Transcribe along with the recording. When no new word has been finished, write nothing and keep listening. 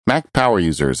Mac Power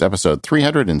Users, episode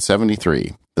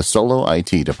 373, the Solo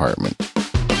IT Department.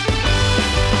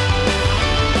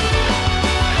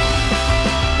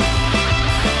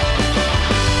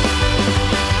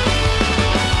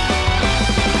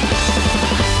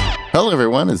 Hello,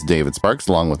 everyone. It's David Sparks,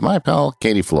 along with my pal,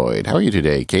 Katie Floyd. How are you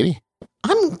today, Katie?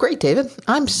 I'm great, David.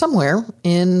 I'm somewhere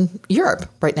in Europe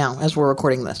right now as we're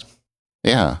recording this.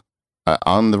 Yeah,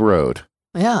 on the road.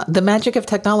 Yeah, the magic of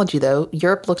technology, though.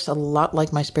 Europe looks a lot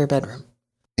like my spare bedroom.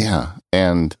 Yeah,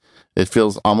 and it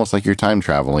feels almost like you're time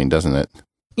traveling, doesn't it?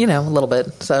 You know, a little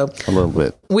bit. So a little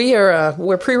bit.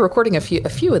 We're pre-recording a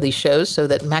few of these shows so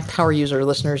that Mac Power User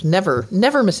listeners never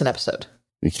miss an episode.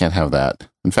 You can't have that.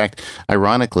 In fact,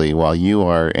 ironically, while you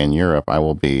are in Europe, I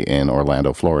will be in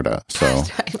Orlando, Florida. So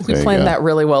we planned that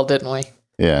really well, didn't we?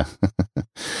 Yeah.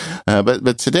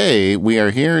 But today we are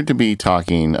here to be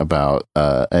talking about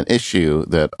an issue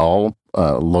that all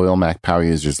loyal Mac Power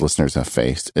Users listeners have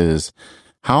faced is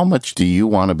how much do you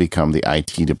want to become the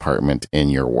IT department in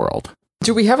your world?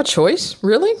 Do we have a choice,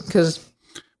 really? Because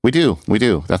we do.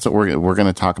 That's what we're going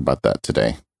to talk about that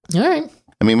today. All right.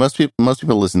 I mean, most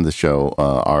people listen to the show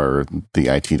are the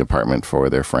IT department for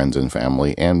their friends and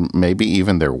family, and maybe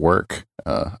even their work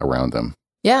around them.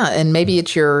 Yeah, and maybe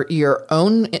it's your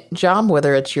own job,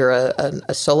 whether it's you're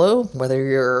a solo, whether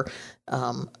you're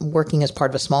working as part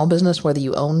of a small business, whether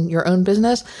you own your own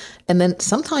business, and then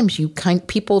sometimes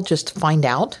people just find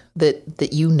out that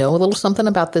you know a little something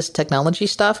about this technology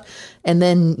stuff, and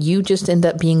then you just end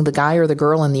up being the guy or the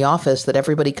girl in the office that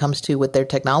everybody comes to with their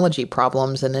technology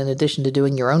problems, and in addition to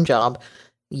doing your own job,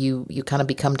 you kind of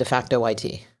become de facto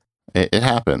IT. It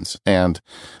happens. And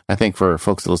I think for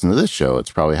folks that listen to this show,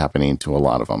 it's probably happening to a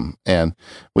lot of them. And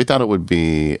we thought it would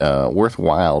be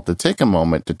worthwhile to take a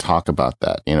moment to talk about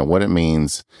that. You know, what it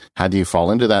means. How do you fall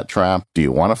into that trap? Do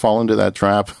you want to fall into that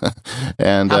trap?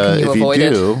 And if you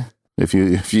do,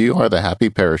 if you are the happy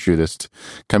parachutist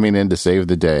coming in to save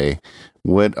the day,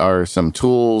 what are some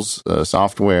tools,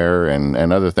 software,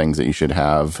 and other things that you should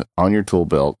have on your tool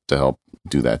belt to help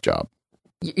do that job?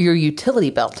 Your utility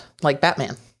belt, like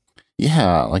Batman.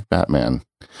 Yeah, like Batman.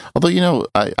 Although, you know,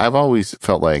 I've always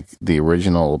felt like the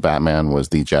original Batman was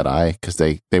the Jedi because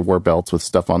they wore belts with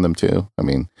stuff on them, too. I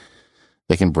mean,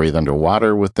 they can breathe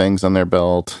underwater with things on their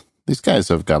belt. These guys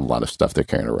have got a lot of stuff they're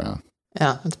carrying around.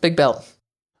 Yeah, it's a big belt.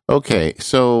 Okay,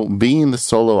 so being the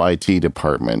solo IT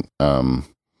department,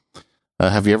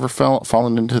 have you ever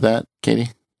fallen into that, Katie?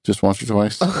 Just once or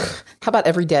twice? Oh, how about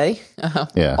every day?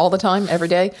 Yeah. All the time, every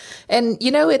day. And, you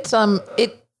know,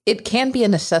 it can be a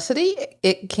necessity.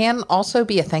 It can also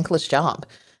be a thankless job.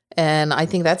 And I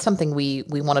think that's something we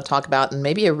want to talk about, and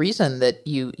maybe a reason that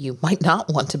you might not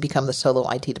want to become the solo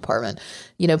IT department.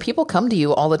 You know, people come to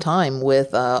you all the time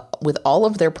with all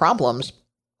of their problems.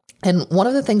 And one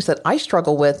of the things that I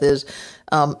struggle with is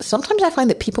sometimes I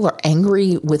find that people are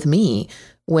angry with me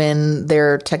when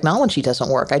their technology doesn't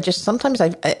work. Sometimes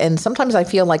I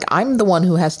feel like I'm the one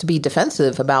who has to be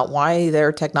defensive about why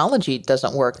their technology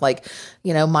doesn't work. Like,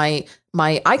 you know, my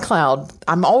iCloud,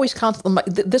 I'm always constantly,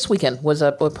 this weekend was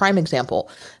a prime example.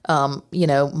 You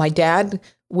know, my dad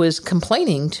was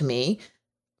complaining to me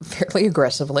fairly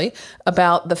aggressively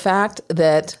about the fact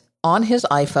that on his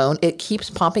iPhone, it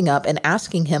keeps popping up and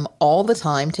asking him all the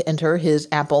time to enter his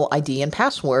Apple ID and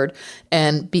password.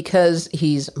 And because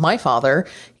he's my father,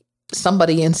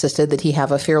 somebody insisted that he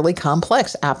have a fairly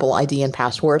complex Apple ID and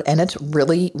password, and it's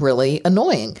really, really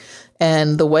annoying.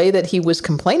 And the way that he was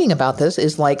complaining about this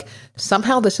is like,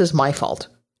 somehow this is my fault,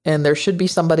 and there should be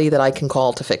somebody that I can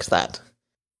call to fix that.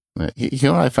 You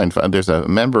know what I find fun? There's a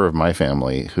member of my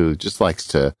family who just likes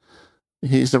to,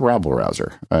 he's a rabble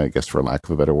rouser, I guess, for lack of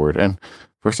a better word. And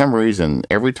for some reason,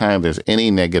 every time there's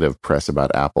any negative press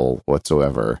about Apple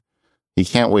whatsoever, he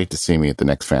can't wait to see me at the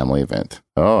next family event.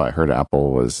 Oh, I heard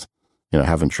Apple was, you know,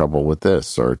 having trouble with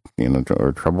this, or, you know,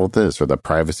 or trouble with this, or the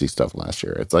privacy stuff last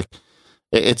year. It's like,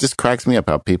 it just cracks me up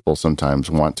how people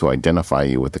sometimes want to identify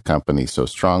you with the company so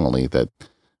strongly that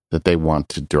they want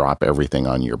to drop everything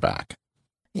on your back.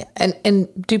 Yeah. And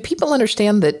do people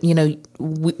understand that, you know,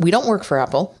 we don't work for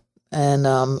Apple? And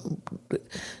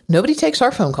nobody takes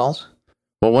our phone calls.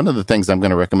 Well, one of the things I'm going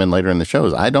to recommend later in the show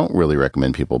is I don't really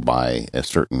recommend people buy a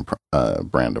certain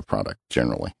brand of product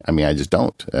generally. I mean, I just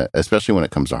don't, especially when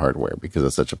it comes to hardware, because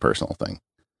it's such a personal thing.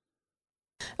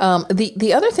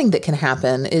 The other thing that can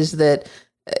happen is that,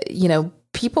 you know,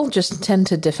 people just tend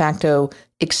to de facto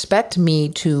expect me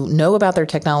to know about their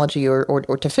technology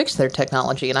or to fix their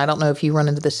technology. And I don't know if you run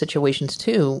into the situations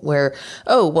too, where,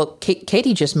 oh, well,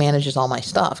 Katie just manages all my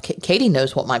stuff. Katie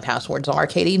knows what my passwords are.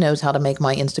 Katie knows how to make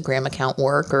my Instagram account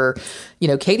work, or, you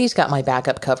know, Katie's got my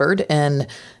backup covered. And,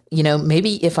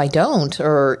 maybe if I don't,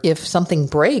 or if something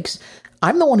breaks,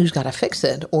 I'm the one who's got to fix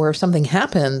it. Or if something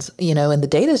happens, and the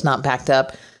data is not backed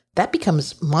up, that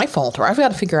becomes my fault, or I've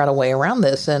got to figure out a way around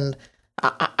this. And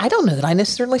I don't know that I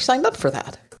necessarily signed up for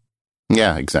that.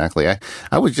 Yeah, exactly.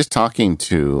 I was just talking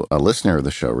to a listener of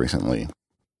the show recently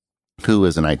who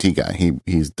is an IT guy.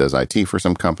 He does IT for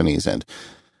some companies, and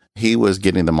he was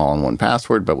getting them all in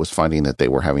 1Password, but was finding that they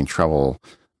were having trouble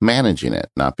managing it,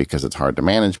 not because it's hard to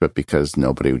manage, but because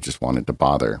nobody just wanted to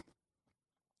bother.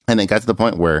 And it got to the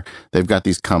point where they've got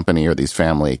these company or these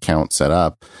family accounts set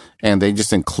up, and they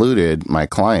just included my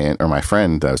client or my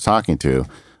friend that I was talking to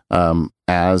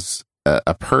as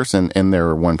a person in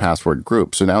their 1Password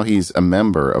group. So now he's a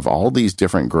member of all these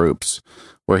different groups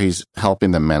where he's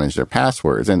helping them manage their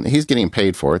passwords, and he's getting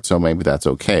paid for it. So maybe that's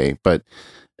okay. But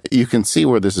you can see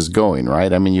where this is going,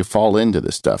 right? I mean, you fall into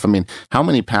this stuff. I mean, how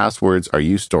many passwords are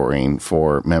you storing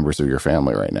for members of your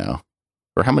family right now?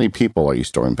 Or how many people are you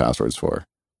storing passwords for?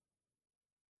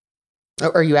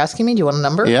 Are you asking me? Do you want a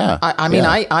number? Yeah. I mean,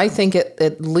 yeah. I think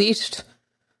at least,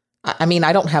 I mean,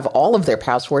 I don't have all of their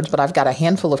passwords, but I've got a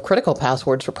handful of critical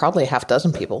passwords for probably a half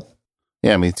dozen people.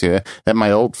 Yeah, me too. At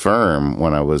my old firm,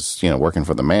 when I was, working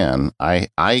for the man,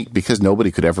 I because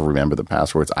nobody could ever remember the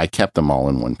passwords, I kept them all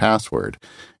in 1Password.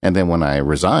 And then when I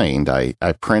resigned, I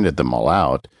printed them all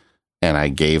out and I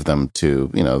gave them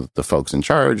to, the folks in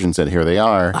charge and said, here they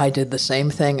are. I did the same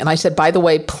thing. And I said, by the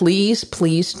way, please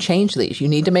change these. You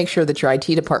need to make sure that your IT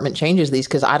department changes these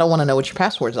because I don't want to know what your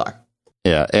passwords are.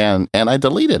 Yeah. And I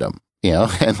deleted them.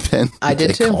 And then I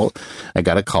did too. I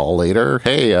got a call later.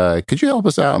 Hey, could you help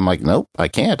us out? I'm like, nope, I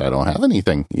can't. I don't have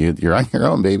anything. You're on your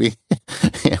own, baby.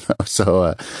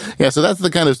 So that's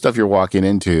the kind of stuff you're walking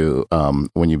into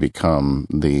when you become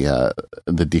the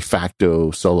de facto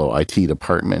solo IT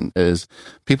department. Is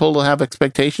people will have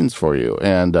expectations for you,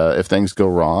 and if things go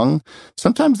wrong,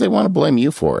 sometimes they want to blame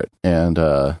you for it, and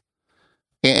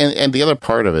the other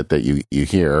part of it that you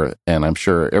hear, and I'm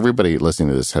sure everybody listening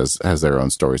to this has their own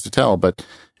stories to tell, but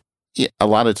a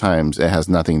lot of times it has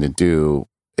nothing to do.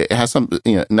 It has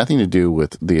nothing to do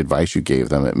with the advice you gave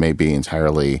them. It may be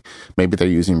maybe they're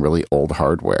using really old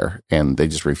hardware and they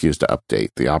just refuse to update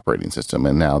the operating system,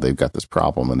 and now they've got this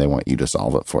problem and they want you to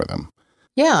solve it for them.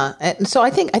 Yeah. And so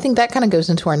I think that kind of goes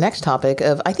into our next topic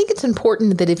of, I think it's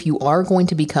important that if you are going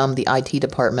to become the IT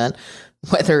department,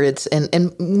 whether it's,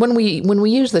 and when we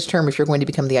use this term, if you're going to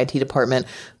become the IT department,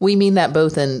 we mean that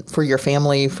both for your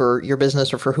family, for your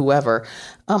business, or for whoever.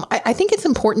 I think it's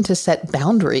important to set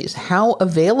boundaries. How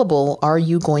available are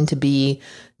you going to be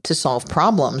to solve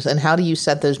problems? And how do you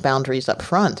set those boundaries up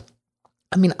front?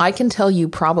 I mean, I can tell you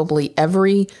probably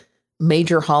every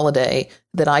major holiday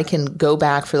that I can go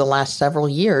back for the last several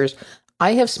years,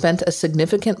 I have spent a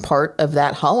significant part of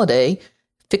that holiday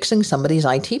fixing somebody's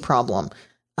IT problem.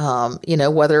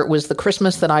 Whether it was the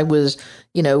Christmas that I was,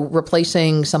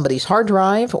 replacing somebody's hard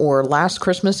drive, or last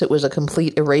Christmas, it was a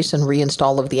complete erase and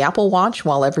reinstall of the Apple Watch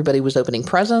while everybody was opening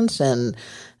presents. And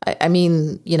I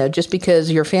mean, just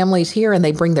because your family's here and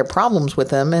they bring their problems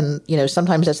with them, and,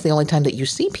 sometimes that's the only time that you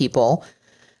see people,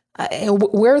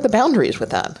 where are the boundaries with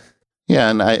that? Yeah,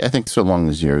 and I think so long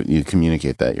as you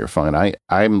communicate that, you're fine.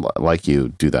 I'm like you,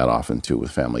 do that often too with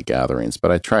family gatherings,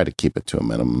 but I try to keep it to a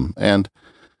minimum. And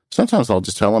sometimes I'll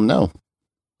just tell them, no,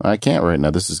 I can't right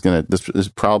now. This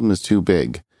problem is too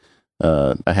big.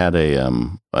 I had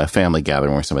a family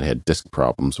gathering where somebody had disk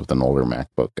problems with an older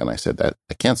MacBook, and I said that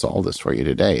I can't solve this for you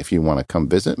today. If you want to come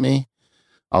visit me,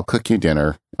 I'll cook you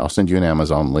dinner. I'll send you an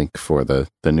Amazon link for the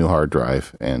new hard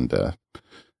drive,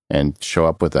 and show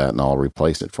up with that, and I'll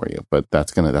replace it for you. But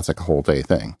that's like a whole day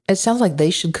thing. It sounds like they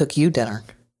should cook you dinner.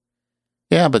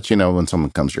 Yeah, but when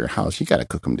someone comes to your house, you got to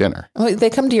cook them dinner. Well, they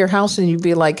come to your house and you'd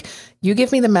be like, you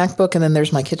give me the MacBook and then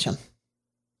there's my kitchen.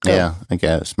 Go. Yeah, I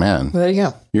guess, man. There you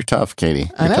go. You're tough,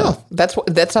 Katie. I know. Tough.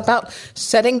 That's about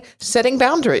setting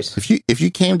boundaries. If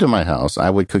you came to my house, I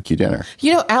would cook you dinner.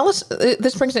 Alice,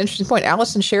 this brings an interesting point.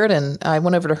 Allison Sheridan, I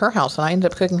went over to her house and I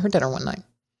ended up cooking her dinner one night.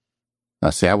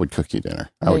 See, I would cook you dinner.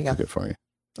 I would cook it for you.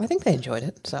 I think they enjoyed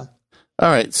it, so. All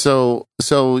right, so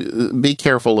be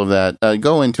careful of that.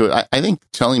 Go into it. I think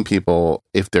telling people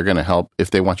if they're going to help, if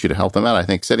they want you to help them out, I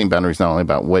think setting boundaries not only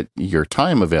about what your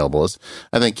time available is,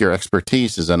 I think your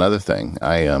expertise is another thing.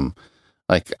 When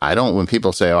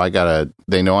people say,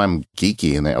 they know I'm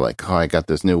geeky and they're like, I got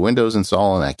this new Windows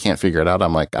install and I can't figure it out.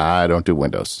 I'm like, I don't do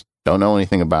Windows. Don't know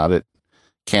anything about it.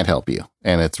 Can't help you.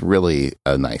 And it's really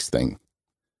a nice thing.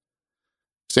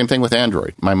 Same thing with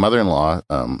Android. My mother-in-law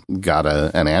got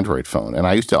an Android phone, and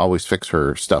I used to always fix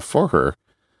her stuff for her,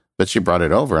 but she brought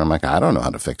it over, and I'm like, I don't know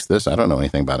how to fix this. I don't know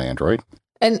anything about Android.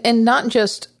 And not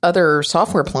just other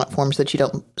software platforms that you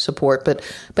don't support, but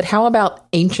how about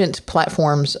ancient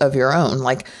platforms of your own?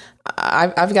 Like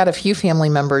I've got a few family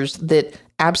members that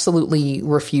absolutely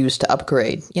refuse to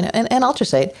upgrade, and I'll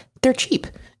just say it, they're cheap,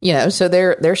 so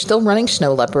they're still running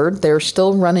Snow Leopard. They're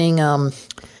still running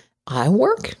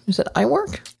iWork. Is it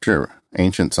iWork? Sure.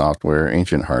 Ancient software,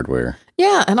 ancient hardware.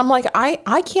 Yeah, and I'm like,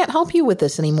 I can't help you with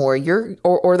this anymore.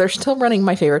 Or they're still running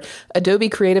my favorite, Adobe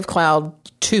Creative Cloud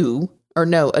 2, or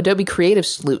no, Adobe Creative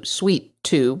Suite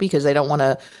 2, because they don't want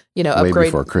to, upgrade. Way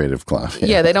before Creative Cloud.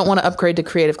 Yeah, they don't want to upgrade to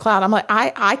Creative Cloud. I'm like,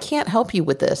 I can't help you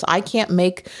with this. I can't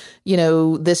make,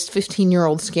 this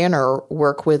 15-year-old scanner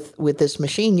work with this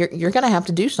machine. You're going to have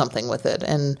to do something with it.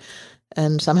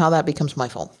 And somehow that becomes my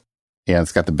fault. Yeah,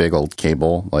 it's got the big old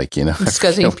cable,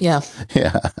 SCSI, yeah.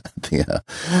 Yeah.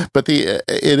 But it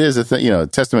is a thing,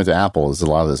 testament to Apple is a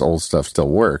lot of this old stuff still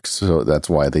works. So that's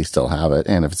why they still have it.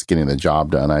 And if it's getting the job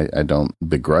done, I don't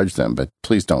begrudge them, but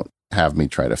please don't have me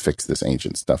try to fix this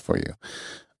ancient stuff for you.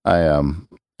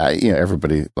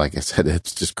 Everybody, like I said,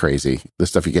 it's just crazy, the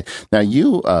stuff you get. Now,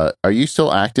 are you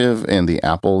still active in the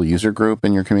Apple user group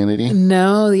in your community?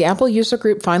 No, the Apple user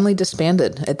group finally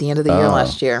disbanded at the end of the year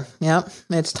last year. Yep,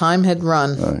 its time had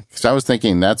run. Because I was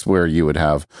thinking that's where you would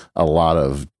have a lot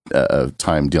of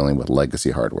time dealing with legacy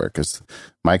hardware. Because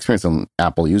my experience in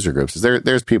Apple user groups is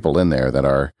there's people in there that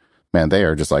are, man, they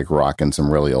are just like rocking some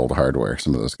really old hardware,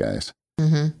 some of those guys.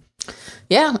 Mm-hmm.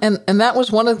 Yeah, and that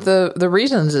was one of the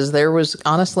reasons is there was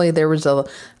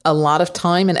a lot of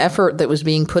time and effort that was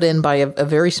being put in by a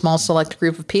very small select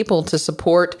group of people to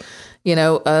support,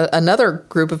 another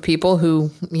group of people who,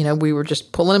 we were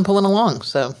just pulling along.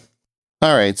 So,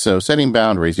 all right. So setting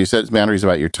boundaries. You set boundaries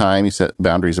about your time. You set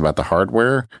boundaries about the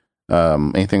hardware.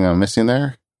 Anything I'm missing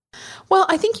there? Well,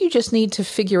 I think you just need to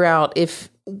figure out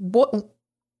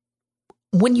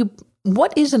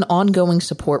what is an ongoing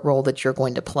support role that you're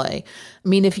going to play? I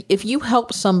mean, if you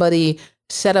help somebody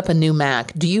set up a new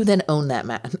Mac, do you then own that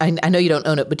Mac? I know you don't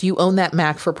own it, but do you own that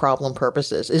Mac for problem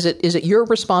purposes? Is it your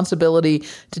responsibility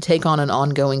to take on an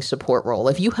ongoing support role?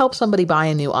 If you help somebody buy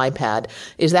a new iPad,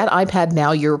 is that iPad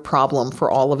now your problem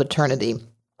for all of eternity?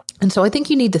 And so I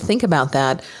think you need to think about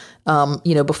that,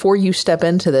 before you step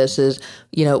into this is,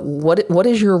 what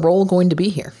is your role going to be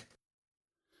here?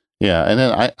 Yeah, and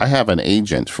then I have an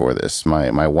agent for this.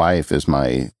 My wife is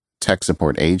my tech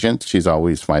support agent. She's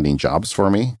always finding jobs for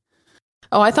me.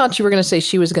 Oh, I thought you were going to say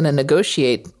she was going to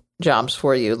negotiate jobs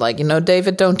for you. Like,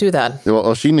 David, don't do that.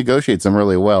 Well, she negotiates them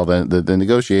really well. The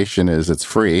negotiation is it's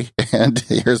free, and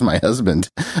here's my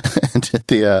husband. And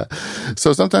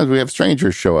so sometimes we have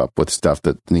strangers show up with stuff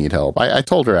that need help. I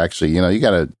told her, actually, you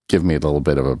got to give me a little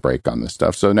bit of a break on this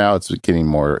stuff. So now it's getting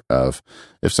more of,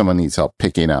 if someone needs help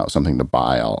picking out something to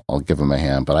buy, I'll give them a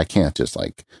hand. But I can't just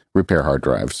repair hard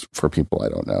drives for people I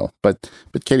don't know. But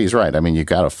Katie's right. I mean, you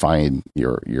got to find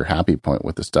your happy point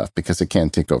with the stuff because it can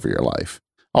take over your life.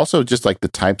 Also, just like the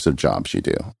types of jobs you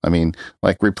do. I mean,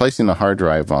 like replacing the hard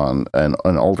drive on an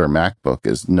older MacBook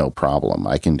is no problem.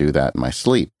 I can do that in my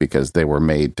sleep because they were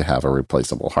made to have a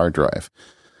replaceable hard drive.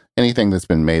 Anything that's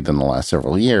been made in the last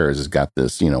several years has got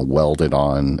this, welded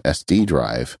on SD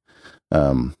drive.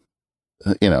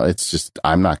 It's just,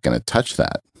 I'm not going to touch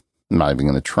that. I'm not even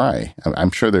going to try.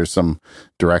 I'm sure there's some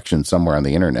direction somewhere on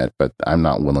the internet, but I'm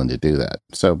not willing to do that.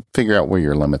 So figure out where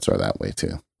your limits are that way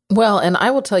too. Well, and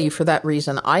I will tell you for that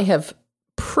reason, I have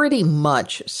pretty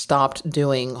much stopped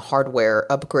doing hardware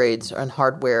upgrades and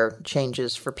hardware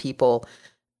changes for people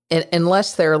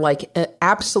unless they're like an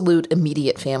absolute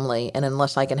immediate family and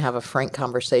unless I can have a frank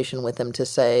conversation with them to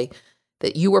say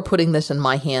that you are putting this in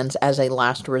my hands as a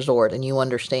last resort and you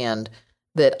understand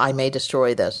that I may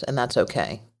destroy this and that's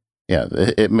okay. Yeah,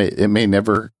 it may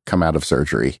never come out of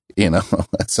surgery,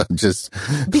 So just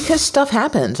because stuff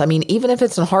happens. I mean, even if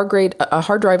it's a hard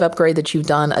drive upgrade that you've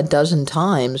done a dozen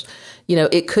times,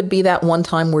 it could be that one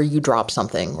time where you drop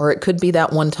something, or it could be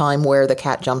that one time where the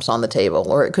cat jumps on the table,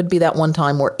 or it could be that one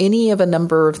time where any of a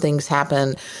number of things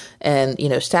happen, and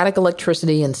static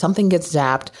electricity, and something gets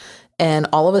zapped, and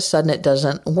all of a sudden it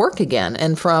doesn't work again.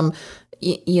 And from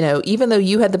even though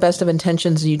you had the best of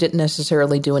intentions and you didn't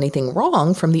necessarily do anything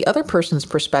wrong, from the other person's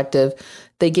perspective,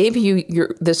 they gave you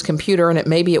this computer and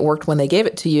maybe it worked when they gave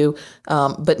it to you,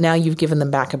 but now you've given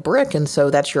them back a brick, and so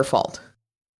that's your fault.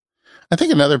 I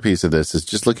think another piece of this is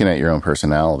just looking at your own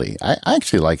personality. I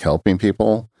actually like helping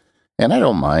people, and I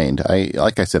don't mind.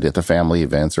 Like I said, at the family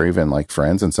events or even like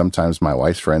friends, and sometimes my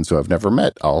wife's friends who I've never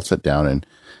met, I'll sit down and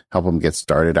help them get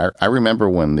started. I remember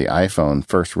when the iPhone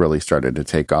first really started to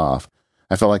take off,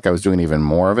 I felt like I was doing even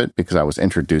more of it because I was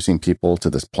introducing people to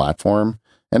this platform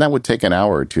And that would take an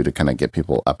hour or two to kind of get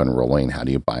people up and rolling. How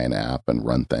do you buy an app and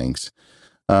run things?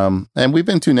 And we've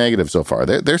been too negative so far.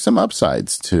 There's some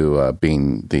upsides to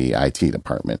being the IT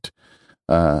department.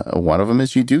 One of them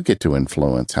is you do get to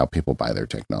influence how people buy their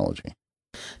technology.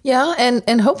 Yeah,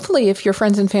 and hopefully if your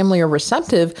friends and family are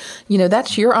receptive,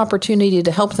 that's your opportunity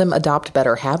to help them adopt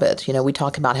better habits. We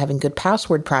talk about having good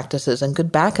password practices and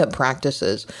good backup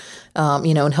practices,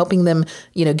 and helping them,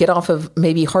 get off of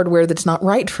maybe hardware that's not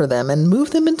right for them and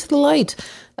move them into the light.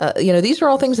 These are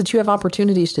all things that you have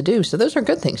opportunities to do. So those are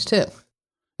good things too.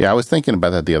 Yeah, I was thinking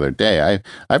about that the other day.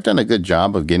 I've done a good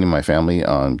job of getting my family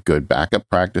on good backup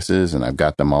practices, and I've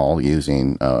got them all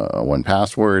using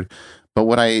 1Password. But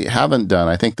what I haven't done,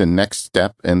 I think the next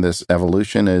step in this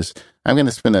evolution is I'm going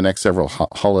to spend the next several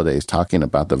holidays talking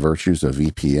about the virtues of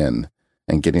VPN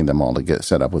and getting them all to get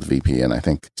set up with VPN. I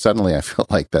think suddenly I feel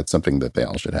like that's something that they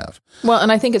all should have. Well,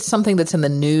 and I think it's something that's in the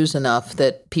news enough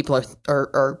that people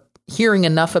are hearing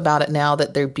enough about it now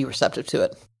that they'd be receptive to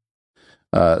it.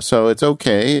 So it's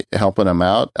okay helping them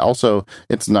out. Also,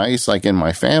 it's nice, like in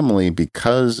my family,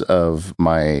 because of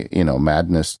my,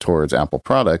 madness towards Apple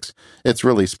products, it's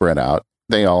really spread out.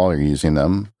 They all are using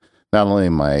them. Not only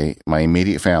my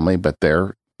immediate family, but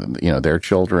their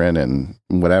children and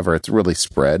whatever. It's really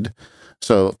spread.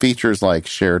 So features like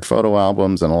shared photo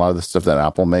albums and a lot of the stuff that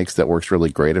Apple makes that works really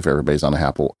great if everybody's on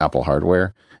Apple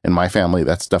hardware. In my family,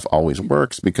 that stuff always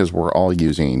works because we're all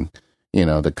using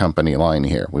the company line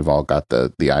here. We've all got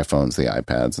the iPhones, the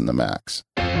iPads, and the Macs.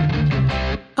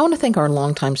 I want to thank our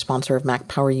longtime sponsor of Mac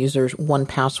Power Users,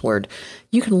 1Password.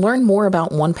 You can learn more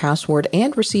about 1Password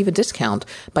and receive a discount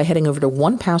by heading over to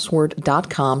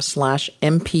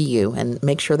onepassword.com/MPU and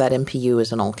make sure that MPU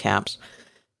is in all caps.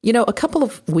 A couple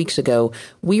of weeks ago,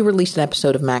 we released an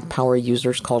episode of Mac Power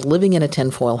Users called Living in a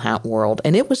Tinfoil Hat World,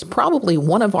 and it was probably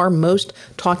one of our most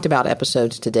talked about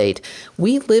episodes to date.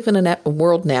 We live in a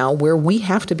world now where we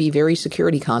have to be very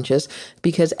security conscious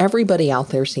because everybody out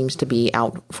there seems to be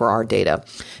out for our data.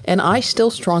 And I still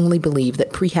strongly believe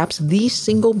that perhaps the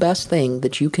single best thing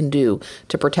that you can do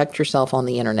to protect yourself on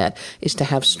the internet is to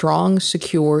have strong,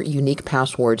 secure, unique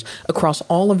passwords across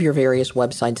all of your various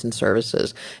websites and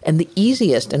services. And the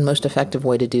easiest and most effective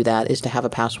way to do that is to have a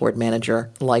password manager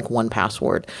like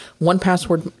 1Password.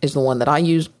 1Password is the one that I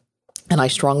use, and I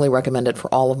strongly recommend it for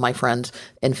all of my friends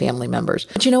and family members.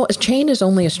 But a chain is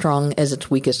only as strong as its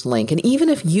weakest link. And even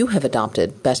if you have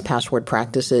adopted best password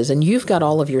practices and you've got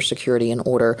all of your security in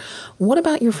order, what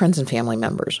about your friends and family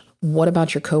members? What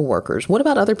about your coworkers? What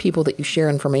about other people that you share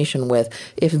information with?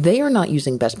 If they are not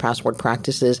using best password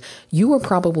practices, you are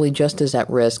probably just as at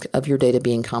risk of your data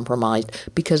being compromised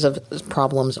because of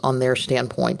problems on their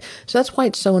standpoint. So that's why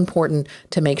it's so important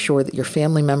to make sure that your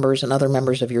family members and other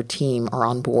members of your team are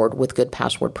on board with good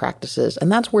password practices.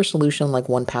 And that's where a solution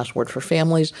like 1Password for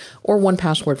families or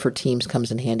 1Password for teams comes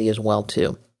in handy as well,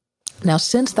 too. Now,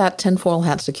 since that tinfoil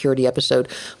hat security episode,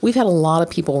 we've had a lot of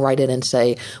people write in and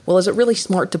say, well, is it really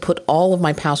smart to put all of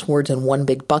my passwords in one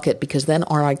big bucket? Because then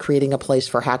aren't I creating a place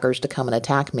for hackers to come and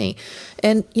attack me?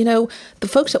 And, the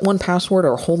folks at 1Password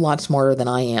are a whole lot smarter than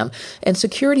I am. And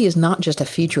security is not just a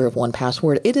feature of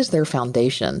 1Password. It is their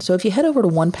foundation. So if you head over to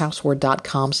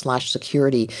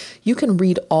onepassword.com/security, you can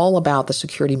read all about the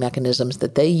security mechanisms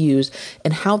that they use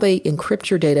and how they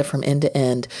encrypt your data from end to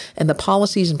end and the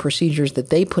policies and procedures that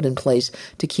they put in place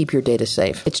to keep your data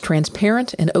safe. It's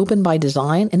transparent and open by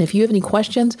design, and if you have any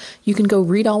questions, you can go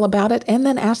read all about it and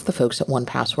then ask the folks at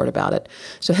 1Password about it.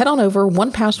 So head on over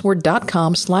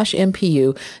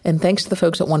onepassword.com/MPU, and thanks to the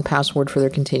folks at 1Password for their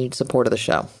continued support of the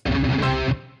show.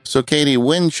 So, Katie,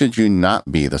 when should you not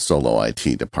be the solo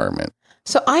IT department?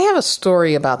 So I have a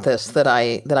story about this that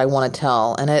I want to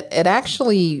tell, and it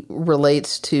actually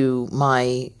relates to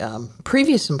my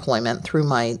previous employment through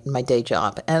my day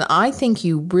job. And I think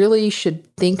you really should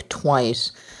think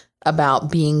twice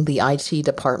about being the IT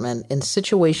department in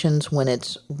situations when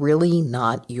it's really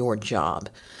not your job.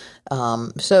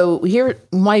 So here,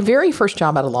 my very first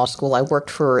job out of law school, I worked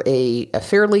for a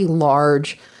fairly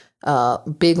large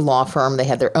big law firm. They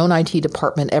had their own IT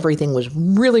department. Everything was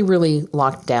really, really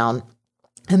locked down.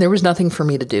 And there was nothing for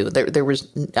me to do.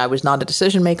 I was not a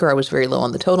decision maker. I was very low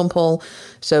on the totem pole.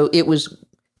 So it was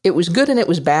good and it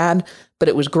was bad, but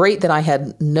it was great that I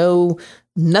had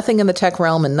nothing in the tech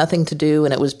realm and nothing to do.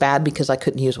 And it was bad because I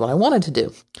couldn't use what I wanted to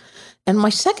do. And my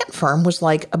second firm was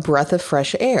like a breath of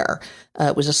fresh air.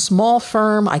 It was a small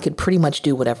firm. I could pretty much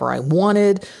do whatever I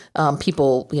wanted.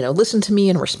 People, listened to me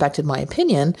and respected my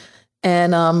opinion.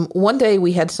 And one day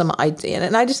we had some idea,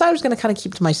 and I decided I was going to kind of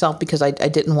keep to myself because I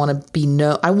didn't want to be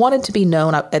known. I wanted to be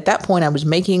known. At that point, I was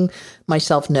making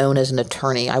myself known as an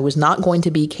attorney. I was not going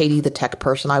to be Katie, the tech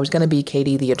person. I was going to be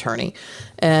Katie, the attorney.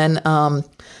 And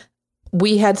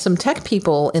we had some tech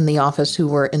people in the office who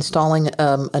were installing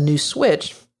a new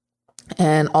switch.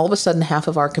 And all of a sudden, half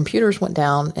of our computers went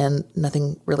down and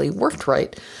nothing really worked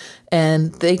right.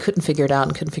 And they couldn't figure it out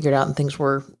and things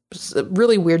were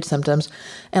really weird symptoms.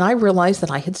 And I realized that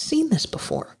I had seen this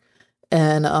before.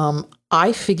 And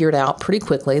I figured out pretty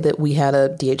quickly that we had a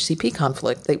DHCP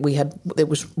conflict. It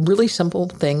was really simple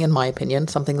thing, in my opinion,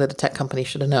 something that a tech company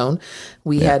should have known.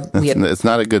 It's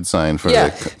not a good sign for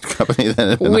the company that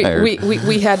had been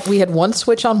hired. We had one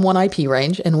switch on one IP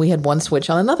range, and we had one switch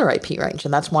on another IP range.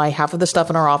 And that's why half of the stuff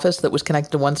in our office that was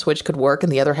connected to one switch could work,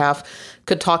 and the other half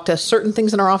could talk to certain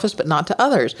things in our office, but not to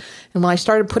others. And when I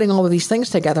started putting all of these things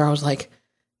together, I was like,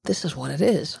 this is what it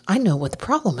is. I know what the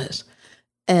problem is.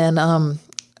 And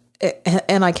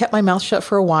I kept my mouth shut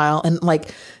for a while, and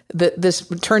this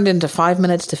turned into 5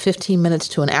 minutes to 15 minutes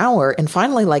to an hour. And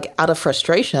finally, out of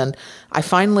frustration, I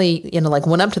finally,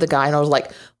 went up to the guy and I was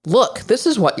like, look, this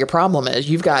is what your problem is.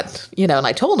 You've got, and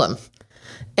I told him.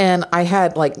 And I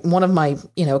had one of my,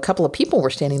 a couple of people were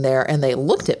standing there and they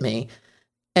looked at me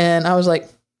and I was like,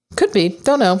 could be,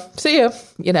 don't know, see you,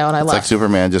 and I left. It's like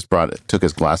Superman just took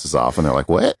his glasses off and they're like,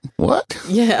 what?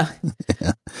 Yeah.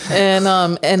 Yeah. And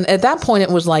at that point it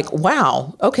was like,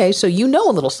 wow, okay, so you know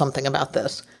a little something about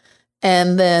this.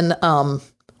 And then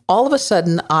all of a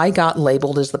sudden I got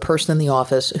labeled as the person in the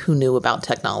office who knew about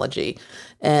technology.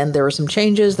 And there were some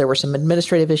changes, there were some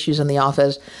administrative issues in the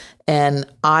office. And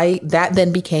that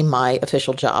then became my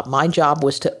official job. My job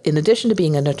was to, in addition to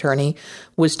being an attorney,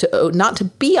 was to not to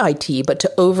be IT, but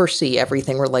to oversee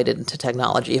everything related to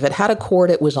technology. If it had a cord,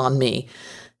 it was on me.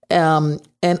 And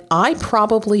I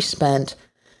probably spent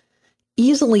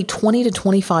easily 20 to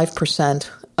 25%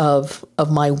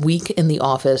 of my week in the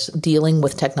office dealing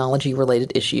with technology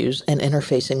related issues and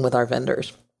interfacing with our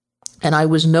vendors. And I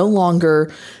was no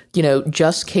longer,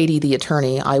 just Katie, the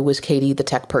attorney. I was Katie, the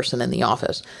tech person in the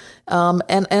office.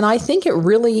 And I think it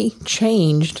really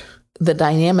changed the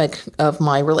dynamic of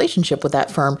my relationship with that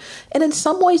firm. And in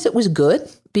some ways it was good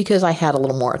because I had a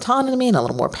little more autonomy and a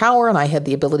little more power and I had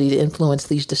the ability to influence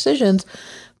these decisions.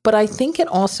 But I think it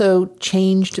also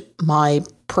changed my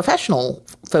professional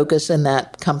focus in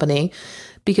that company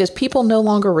because people no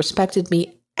longer respected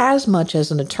me as much as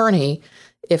an attorney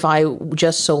if I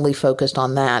just solely focused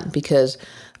on that because,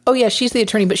 oh yeah, she's the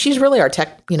attorney, but she's really our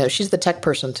tech, she's the tech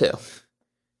person too.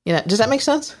 Does that make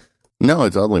sense? No,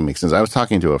 it totally makes sense. I was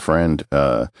talking to a friend,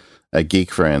 a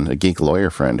geek lawyer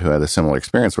friend who had a similar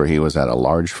experience where he was at a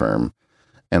large firm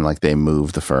and they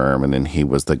moved the firm and then he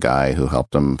was the guy who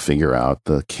helped them figure out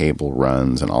the cable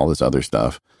runs and all this other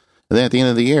stuff. And then at the end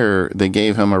of the year, they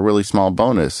gave him a really small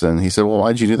bonus. And he said, well,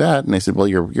 why'd you do that? And they said, well,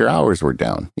 your hours were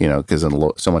down, because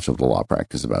so much of the law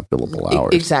practice is about billable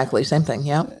hours. Exactly. Same thing.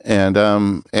 Yeah.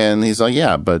 And he's like,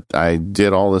 yeah, but I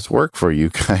did all this work for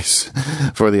you guys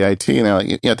for the IT. And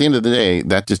at the end of the day,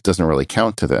 that just doesn't really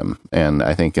count to them. And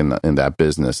I think in that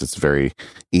business, it's very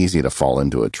easy to fall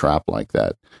into a trap like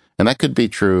that. And that could be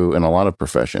true in a lot of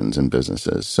professions and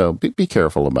businesses. So be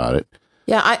careful about it.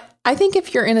 Yeah, I think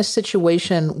if you're in a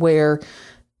situation where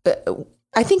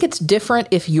I think it's different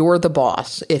if you're the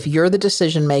boss, if you're the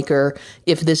decision maker,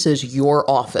 if this is your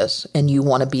office and you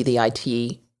want to be the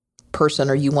IT person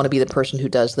or you want to be the person who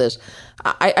does this.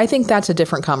 I think that's a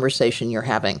different conversation you're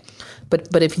having.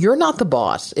 But if you're not the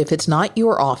boss, if it's not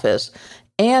your office,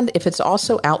 and if it's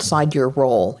also outside your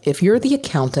role, if you're the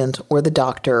accountant or the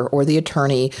doctor or the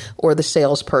attorney or the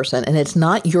salesperson, and it's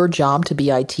not your job to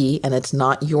be IT and it's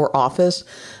not your office,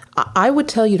 I would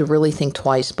tell you to really think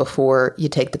twice before you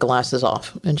take the glasses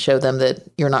off and show them that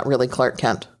you're not really Clark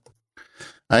Kent.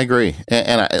 I agree.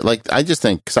 And I just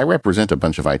think, because I represent a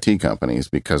bunch of IT companies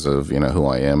because of, who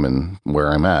I am and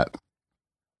where I'm at.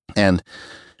 And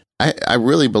I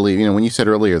really believe, when you said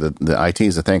earlier that the IT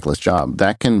is a thankless job,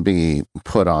 that can be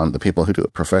put on the people who do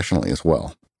it professionally as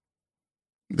well.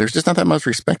 There's just not that much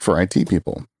respect for IT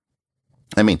people.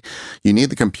 I mean, you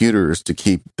need the computers to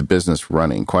keep the business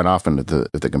running. Quite often, if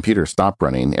the computers stop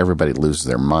running, everybody loses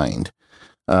their mind.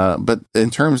 But in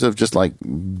terms of just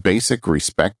basic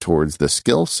respect towards the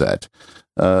skill set,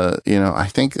 I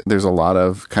think there's a lot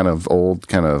of kind of old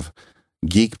kind of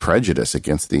geek prejudice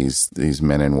against these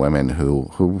men and women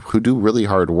who do really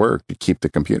hard work to keep the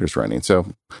computers running.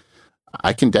 So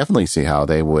I can definitely see how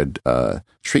they would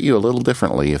treat you a little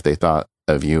differently if they thought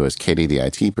of you as Katie the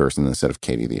IT person instead of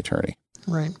Katie the attorney.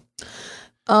 Right.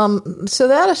 So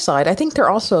that aside, I think there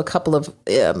are also a couple of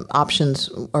options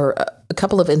or a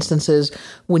couple of instances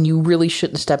when you really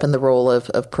shouldn't step in the role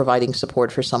of providing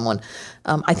support for someone.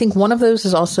 I think one of those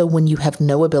is also when you have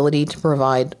no ability to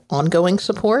provide ongoing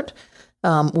support.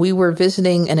 We were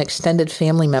visiting an extended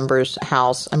family member's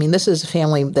house. I mean, this is a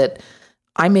family that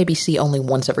I maybe see only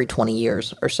once every 20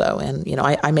 years or so. And,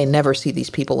 I may never see these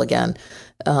people again.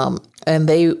 And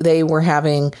they were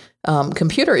having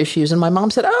computer issues. And my mom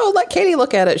said, "Oh, let Katie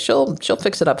look at it. She'll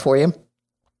fix it up for you."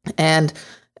 And,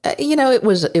 it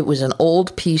was an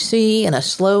old PC and a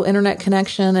slow internet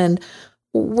connection. And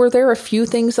were there a few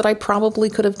things that I probably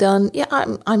could have done? Yeah,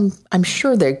 I'm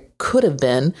sure there could have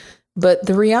been. But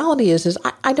the reality is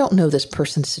I don't know this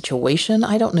person's situation.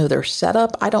 I don't know their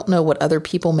setup. I don't know what other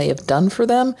people may have done for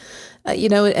them,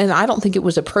 and I don't think it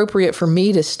was appropriate for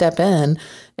me to step in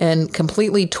and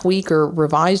completely tweak or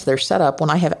revise their setup when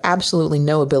I have absolutely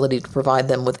no ability to provide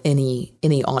them with any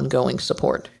ongoing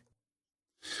support.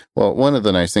 Well, one of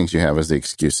the nice things you have is the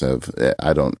excuse of,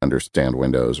 I don't understand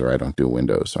Windows or I don't do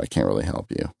Windows, so I can't really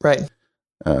help you. Right.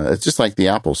 It's just like the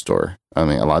Apple Store. I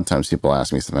mean, a lot of times people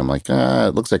ask me something. I'm like,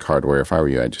 it looks like hardware. If I were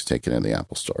you, I'd just take it in the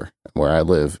Apple Store. Where I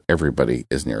live, everybody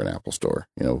is near an Apple Store.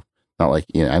 Not like,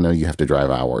 I know you have to drive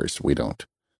hours. We don't.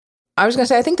 I was going to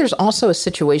say, I think there's also a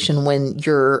situation when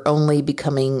you're only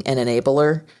becoming an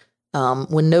enabler,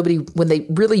 when they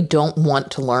really don't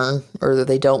want to learn or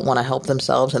they don't want to help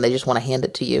themselves and they just want to hand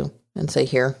it to you and say,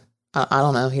 here, I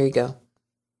don't know, here you go.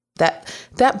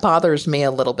 That bothers me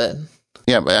a little bit.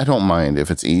 Yeah, but I don't mind.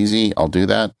 If it's easy, I'll do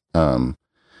that.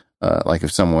 Like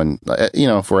if someone,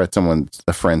 if we're at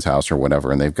a friend's house or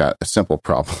whatever, and they've got a simple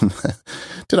problem.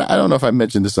 I don't know if I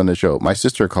mentioned this on the show. My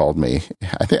sister called me.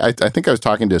 I think I was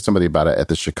talking to somebody about it at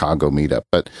the Chicago meetup,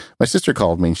 but my sister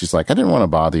called me and she's like, "I didn't want to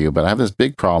bother you, but I have this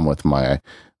big problem with my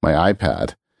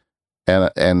iPad."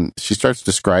 And she starts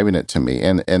describing it to me.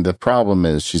 And the problem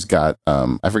is she's got,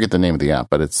 I forget the name of the app,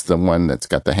 but it's the one that's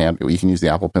got you can use the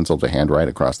Apple Pencil to handwrite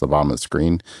across the bottom of the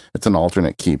screen. It's an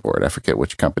alternate keyboard. I forget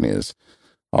which company it is.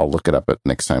 I'll look it up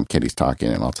next time Katie's talking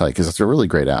and I'll tell you, because it's a really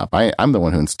great app. I'm the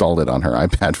one who installed it on her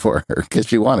iPad for her because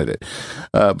she wanted it.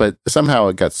 But somehow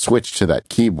it got switched to that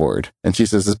keyboard. And she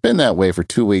says, "It's been that way for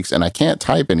 2 weeks and I can't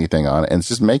type anything on it. And it's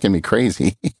just making me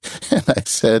crazy." And I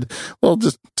said, "Well,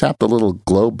 just tap the little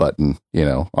globe button,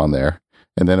 on there."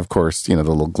 And then, of course, the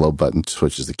little globe button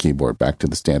switches the keyboard back to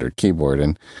the standard keyboard.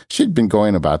 And she'd been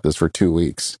going about this for 2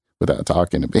 weeks without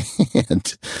talking to me.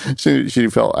 And she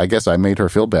felt, I guess I made her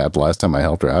feel bad last time I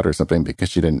helped her out or something because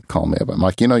she didn't call me up. I'm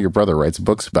like, your brother writes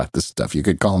books about this stuff. You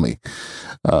could call me.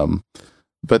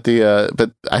 But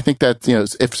I think that,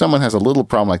 if someone has a little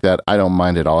problem like that, I don't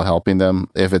mind at all helping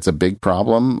them. If it's a big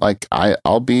problem, like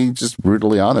I'll be just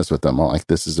brutally honest with them. I'm like,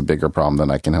 this is a bigger problem than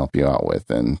I can help you out with.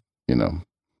 And, you're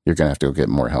going to have to go get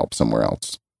more help somewhere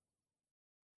else.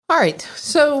 All right.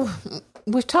 So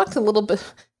we've talked a little bit.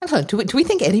 I don't know. Do we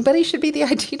think anybody should be the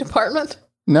IT department?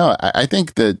 No, I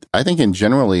think in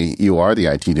generally you are the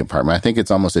IT department. I think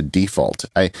it's almost a default.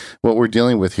 What we're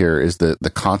dealing with here is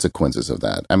the consequences of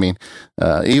that. I mean,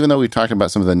 even though we've talked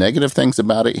about some of the negative things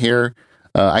about it here,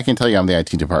 I can tell you I'm the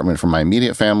IT department for my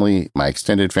immediate family, my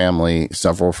extended family,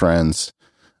 several friends.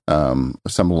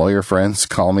 Some lawyer friends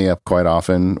call me up quite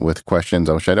often with questions,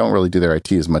 which I don't really do their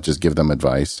IT as much as give them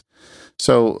advice.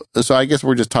 So I guess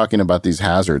we're just talking about these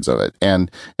hazards of it,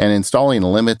 and installing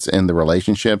limits in the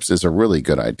relationships is a really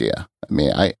good idea. I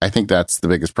mean, I think that's the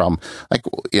biggest problem. Like,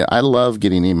 I love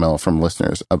getting email from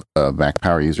listeners of Mac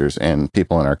Power users and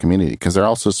people in our community because they're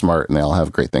all so smart and they all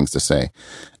have great things to say.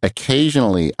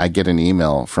 Occasionally, I get an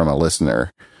email from a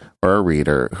listener or a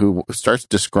reader who starts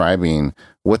describing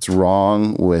what's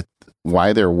wrong with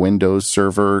why their Windows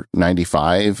Server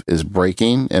 95 is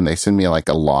breaking, and they send me like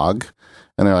a log.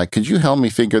 And they're like, "Could you help me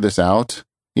figure this out?"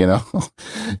 You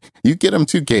get them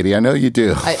too, Katie. I know you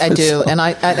do. I do. And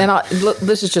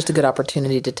this is just a good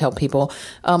opportunity to tell people,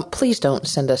 please don't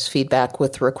send us feedback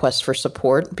with requests for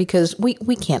support because we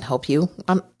can't help you.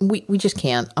 We just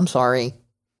can't. I'm sorry.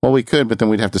 Well, we could, but then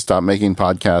we'd have to stop making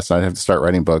podcasts. I'd have to start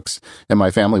writing books and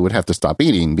my family would have to stop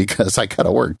eating because I got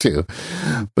to work too.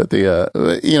 But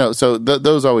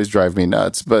those always drive me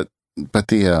nuts. But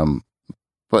the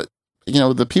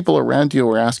people around you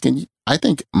are asking, I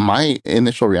think my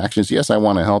initial reaction is, yes, I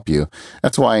want to help you.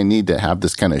 That's why I need to have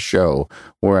this kind of show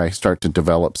where I start to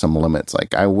develop some limits.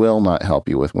 Like, I will not help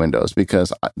you with Windows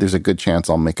because there's a good chance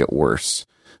I'll make it worse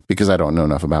because I don't know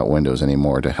enough about Windows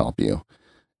anymore to help you.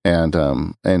 And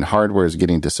hardware is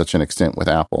getting to such an extent with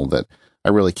Apple that I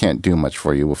really can't do much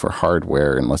for you for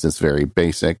hardware unless it's very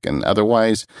basic. And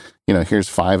otherwise, here's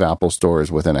 5 Apple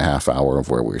stores within a half hour of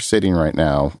where we're sitting right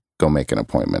now. go make an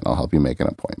appointment. I'll help you make an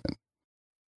appointment.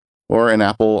 Or an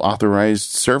Apple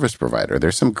authorized service provider.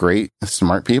 There's some great,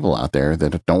 smart people out there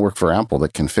that don't work for Apple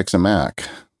that can fix a Mac.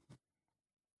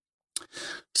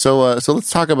 So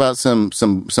let's talk about some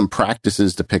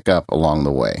practices to pick up along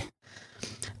the way.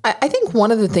 I think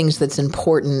one of the things that's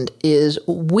important is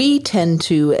we tend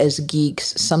to, as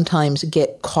geeks, sometimes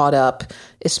get caught up,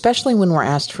 especially when we're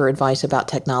asked for advice about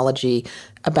technology,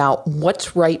 about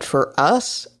what's right for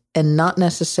us and not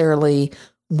necessarily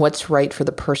what's right for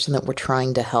the person that we're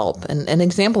trying to help. And an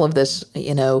example of this,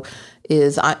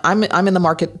 is I'm in the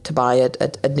market to buy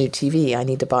a new TV. I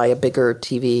need to buy a bigger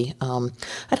TV.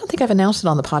 I don't think I've announced it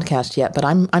on the podcast yet, but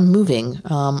I'm moving.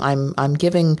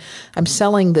 I'm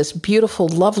selling this beautiful,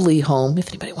 lovely home, if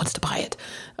anybody wants to buy it,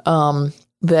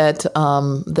 that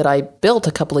I built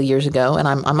a couple of years ago, and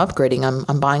I'm upgrading.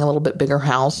 I'm buying a little bit bigger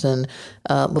house and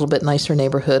a little bit nicer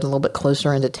neighborhood, a little bit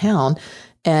closer into town.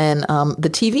 And the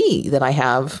TV that I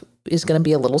have is going to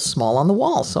be a little small on the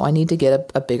wall, so I need to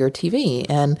get a bigger TV.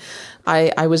 And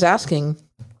I was asking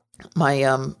my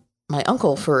my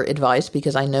uncle for advice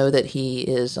because I know that he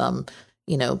is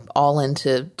all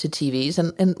into TVs.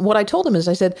 And what I told him is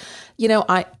I said,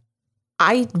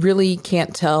 I really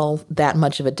can't tell that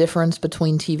much of a difference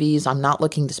between TVs. I'm not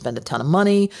looking to spend a ton of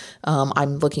money.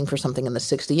 I'm looking for something in the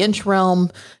 60-inch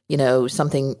realm,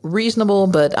 something reasonable,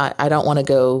 but I don't want to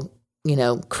go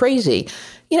crazy,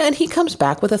 and he comes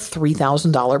back with a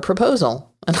 $3,000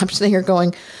 proposal. And I'm sitting here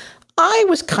going, I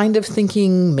was kind of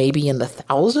thinking maybe in the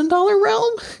 $1,000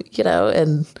 realm,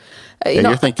 and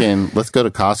you're thinking, let's go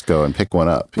to Costco and pick one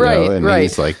up, right? And right.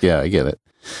 he's like, yeah, I get it.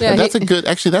 Yeah, and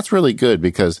that's really good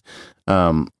because,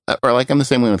 or like I'm the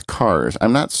same way with cars.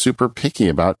 I'm not super picky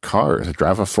about cars. I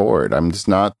drive a Ford. I'm just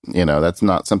not, that's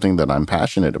not something that I'm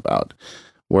passionate about.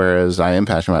 Whereas I am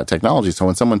passionate about technology. So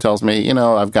when someone tells me,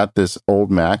 I've got this old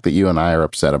Mac that you and I are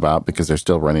upset about because they're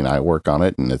still running iWork on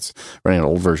it and it's running an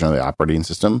old version of the operating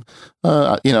system,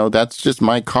 that's just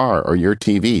my car or your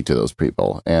TV to those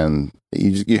people. And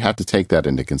you have to take that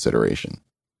into consideration.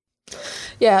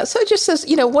 Yeah. So it just says,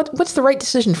 what's the right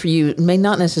decision for you may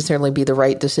not necessarily be the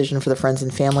right decision for the friends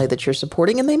and family that you're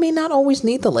supporting, and they may not always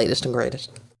need the latest and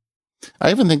greatest. I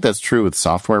even think that's true with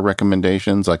software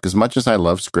recommendations. Like, as much as I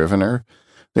love Scrivener,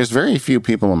 there's very few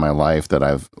people in my life that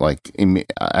I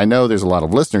know there's a lot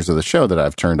of listeners of the show that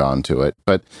I've turned on to it,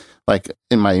 but like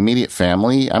in my immediate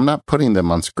family, I'm not putting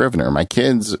them on Scrivener. My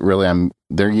kids, really,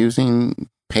 they're using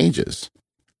Pages,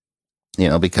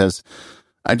 because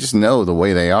I just know the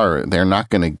way they are, they're not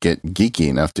going to get geeky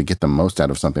enough to get the most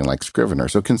out of something like Scrivener.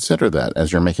 So consider that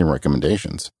as you're making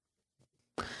recommendations.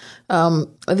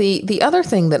 The other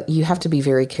thing that you have to be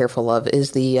very careful of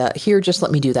is the here, just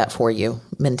let me do that for you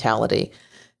mentality,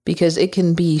 because it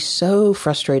can be so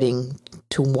frustrating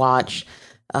to watch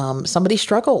somebody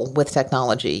struggle with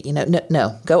technology.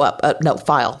 No, go up, no,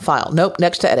 file, nope,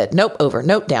 next to edit, nope, over,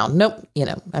 nope, down, nope.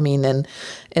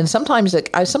 And sometimes I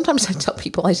tell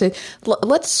people, I say,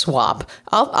 let's swap.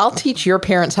 I'll teach your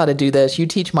parents how to do this. You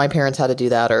teach my parents how to do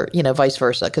that, or vice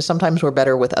versa. Because sometimes we're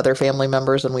better with other family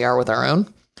members than we are with our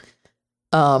own.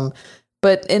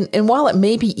 But while it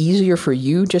may be easier for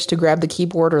you just to grab the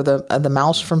keyboard or the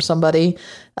mouse from somebody,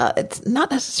 it's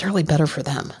not necessarily better for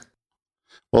them.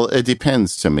 Well, it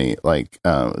depends to me. Like,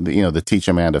 the teach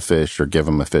a man to fish or give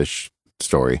him a fish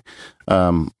story.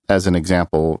 As an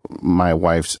example, my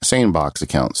wife's SaneBox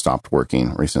account stopped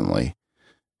working recently.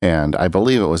 And I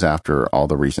believe it was after all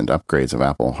the recent upgrades of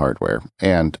Apple hardware.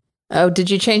 And did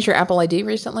you change your Apple ID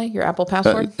recently? Your Apple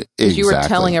password? Because exactly. You were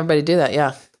telling everybody to do that,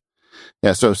 yeah.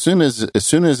 Yeah, so as soon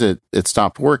as it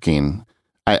stopped working,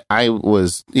 I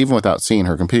was, even without seeing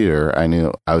her computer,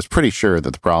 I was pretty sure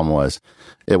that the problem was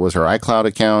it was her iCloud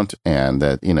account, and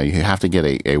that, you have to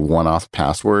get a one-off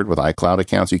password with iCloud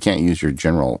accounts. You can't use your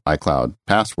general iCloud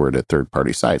password at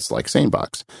third-party sites like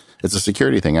SaneBox. It's a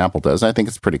security thing Apple does. I think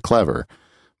it's pretty clever.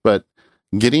 But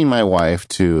getting my wife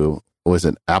to, was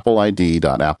it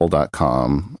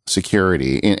appleid.apple.com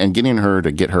security, and getting her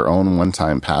to get her own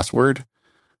one-time password,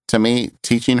 to me,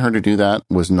 teaching her to do that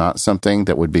was not something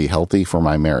that would be healthy for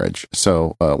my marriage.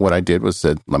 So what I did was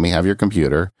said, let me have your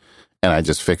computer. And I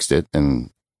just fixed it.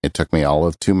 And it took me all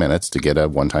of 2 minutes to get a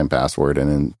one-time password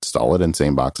and install it in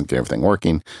SaneBox and get everything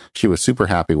working. She was super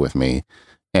happy with me.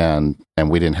 And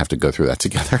we didn't have to go through that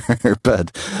together.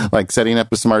 But like setting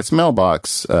up a smart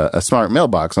mailbox on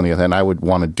the other hand, I would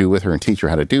want to do with her and teach her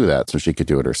how to do that so she could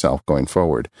do it herself going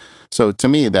forward. So to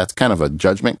me, that's kind of a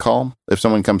judgment call. If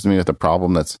someone comes to me with a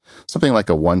problem that's something like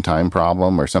a one-time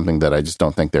problem or something that I just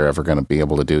don't think they're ever going to be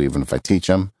able to do, even if I teach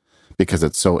them, because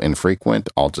it's so infrequent,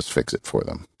 I'll just fix it for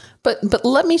them. But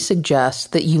let me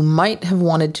suggest that you might have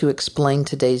wanted to explain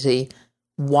to Daisy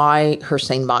why her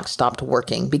SaneBox stopped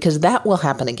working, because that will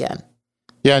happen again.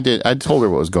 Yeah, I did. I told her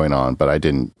what was going on, but I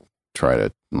didn't try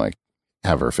to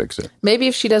have her fix it. Maybe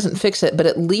if she doesn't fix it, but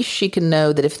at least she can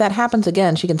know that if that happens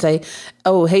again, she can say,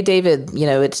 "Oh, hey David,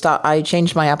 it stopped. I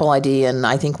changed my Apple ID, and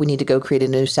I think we need to go create a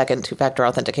new second two-factor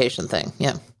authentication thing."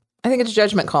 Yeah, I think it's a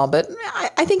judgment call, but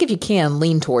I think if you can,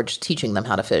 lean towards teaching them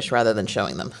how to fish rather than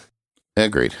showing them.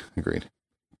 Agreed.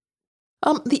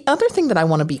 The other thing that I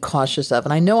want to be cautious of,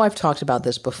 and I know I've talked about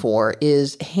this before,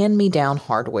 is hand-me-down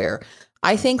hardware.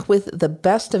 I think with the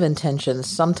best of intentions,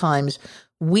 sometimes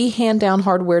we hand down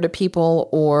hardware to people,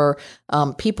 or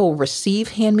people receive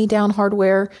hand-me-down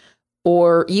hardware,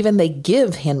 or even they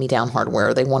give hand-me-down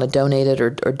hardware. They want to donate it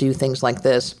or do things like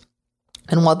this.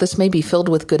 And while this may be filled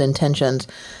with good intentions,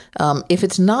 if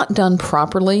it's not done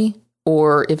properly,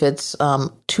 or if it's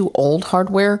too old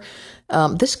hardware,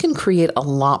 this can create a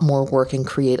lot more work and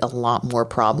create a lot more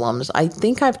problems. I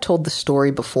think I've told the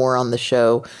story before on the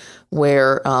show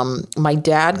where my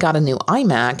dad got a new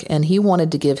iMac, and he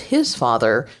wanted to give his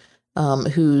father,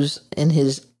 who's in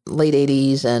his late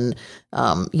 80s and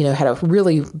had a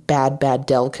really bad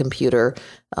Dell computer,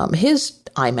 his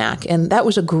iMac. And that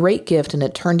was a great gift, and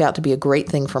it turned out to be a great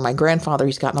thing for my grandfather.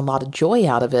 He's gotten a lot of joy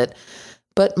out of it.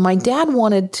 But my dad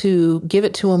wanted to give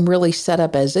it to him really set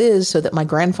up as is so that my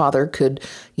grandfather could,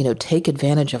 take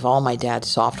advantage of all my dad's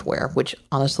software, which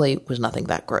honestly was nothing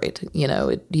that great. He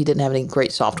didn't have any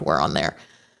great software on there.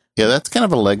 Yeah, that's kind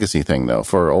of a legacy thing, though,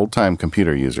 for old-time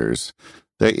computer users.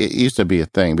 It used to be a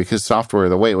thing because software,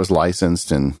 the way it was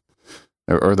licensed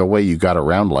or the way you got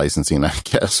around licensing, I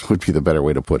guess, would be the better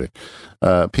way to put it.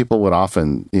 People would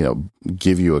often,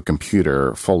 give you a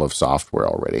computer full of software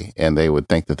already, and they would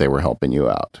think that they were helping you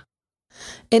out.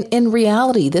 In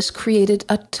reality, this created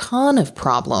a ton of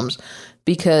problems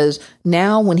because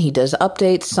now when he does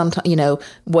updates, sometimes,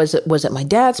 was it my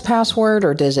dad's password,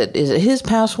 or is it his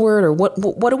password, or what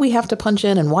do we have to punch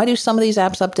in, and why do some of these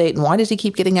apps update, and why does he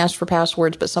keep getting asked for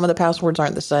passwords, but some of the passwords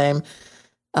aren't the same?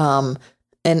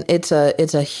 And it's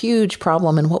a huge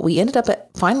problem. And what we ended up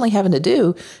finally having to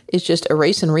do is just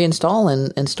erase and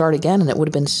reinstall and start again. And it would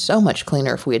have been so much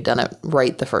cleaner if we had done it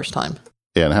right the first time.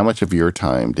 Yeah. And how much of your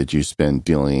time did you spend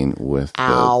dealing with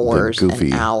hours the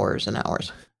goofy and hours and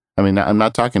hours? I mean, I'm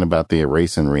not talking about the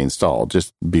erase and reinstall,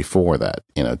 just before that,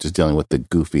 just dealing with the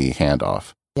goofy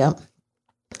handoff. Yep.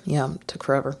 Yeah. It took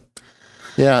forever.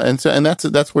 Yeah, and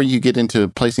that's where you get into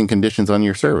placing conditions on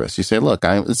your service. You say, look,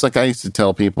 it's like I used to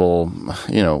tell people,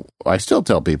 I still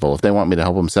tell people if they want me to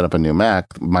help them set up a new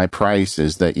Mac, my price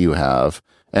is that you have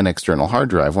an external hard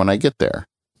drive when I get there.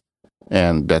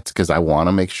 And that's because I want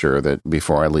to make sure that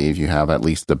before I leave, you have at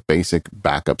least the basic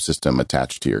backup system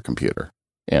attached to your computer.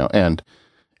 And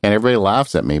everybody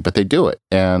laughs at me, but they do it.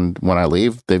 And when I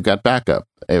leave, they've got backup.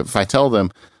 If I tell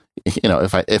them,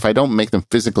 if I don't make them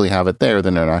physically have it there,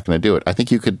 then they're not going to do it. I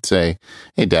think you could say,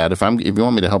 "Hey, Dad, if you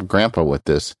want me to help Grandpa with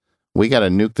this, we got to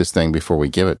nuke this thing before we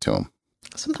give it to him."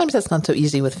 Sometimes that's not so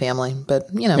easy with family, but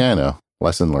Yeah, I know.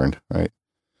 Lesson learned, right?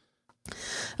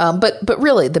 But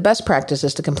really, the best practice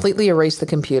is to completely erase the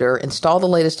computer, install the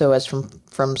latest OS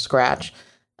from scratch,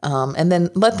 and then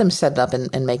let them set it up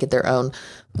and make it their own.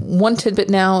 One tidbit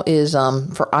now is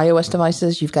for iOS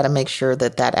devices, you've got to make sure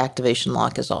that activation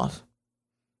lock is off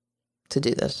to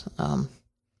do this.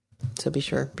 So be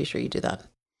sure you do that.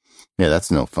 Yeah, that's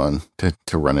no fun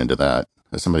to run into that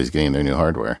if somebody's getting their new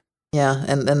hardware. Yeah,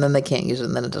 and then they can't use it,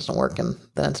 and then it doesn't work, and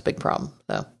then it's a big problem.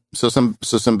 So some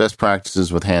best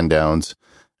practices with hand-me-downs: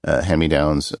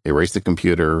 erase the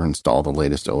computer, install the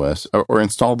latest OS, or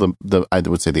install the I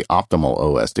would say the optimal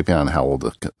OS, depending on how old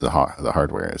the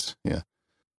hardware is. Yeah.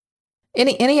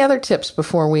 Any other tips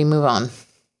before we move on?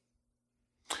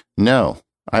 No.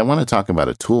 I want to talk about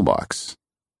a toolbox.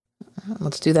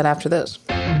 Let's do that after this.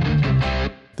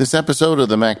 This episode of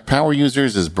the Mac Power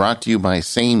Users is brought to you by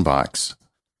SaneBox.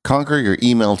 Conquer your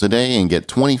email today and get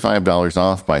 $25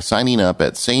 off by signing up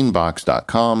at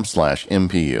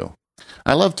sanebox.com/MPU.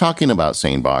 I love talking about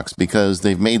SaneBox because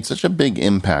they've made such a big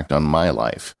impact on my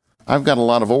life. I've got a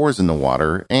lot of oars in the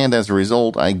water, and as a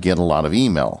result, I get a lot of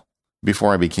email.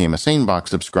 Before I became a SaneBox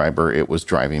subscriber, it was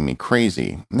driving me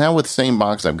crazy. Now with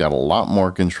SaneBox, I've got a lot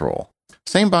more control.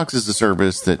 SaneBox is a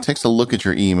service that takes a look at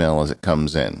your email as it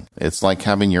comes in. It's like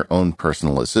having your own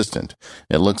personal assistant.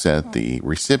 It looks at the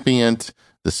recipient,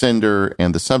 the sender,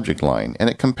 and the subject line,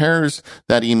 and it compares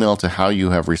that email to how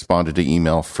you have responded to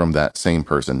email from that same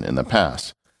person in the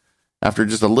past. After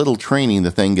just a little training, the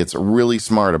thing gets really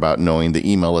smart about knowing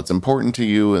the email that's important to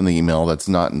you and the email that's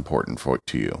not important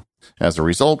to you. As a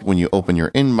result, when you open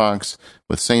your inbox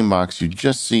with SaneBox, you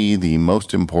just see the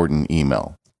most important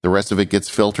email. The rest of it gets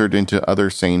filtered into other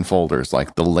Sane folders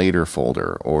like the Later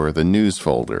folder or the News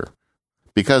folder.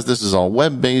 Because this is all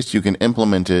web-based, you can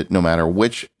implement it no matter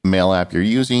which mail app you're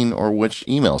using or which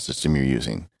email system you're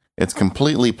using. It's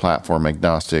completely platform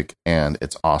agnostic, and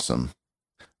it's awesome.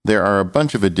 There are a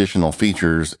bunch of additional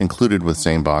features included with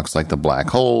SaneBox, like the black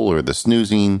hole or the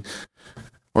snoozing,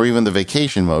 or even the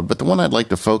vacation mode, but the one I'd like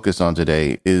to focus on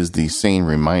today is the Sane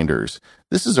Reminders.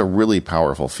 This is a really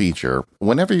powerful feature.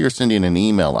 Whenever you're sending an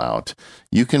email out,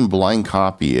 you can blind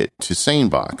copy it to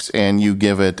SaneBox, and you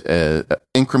give it an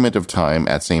increment of time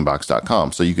at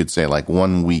sanebox.com. So you could say like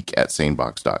 1 week at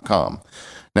sanebox.com.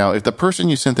 Now, if the person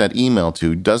you sent that email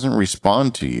to doesn't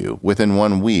respond to you within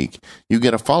 1 week, you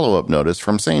get a follow-up notice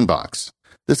from SaneBox.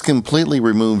 This completely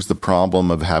removes the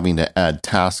problem of having to add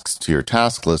tasks to your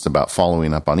task list about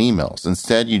following up on emails.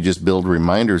 Instead, you just build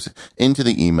reminders into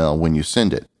the email when you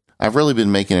send it. I've really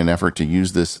been making an effort to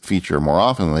use this feature more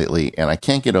often lately, and I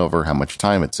can't get over how much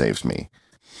time it saves me.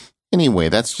 Anyway,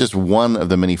 that's just one of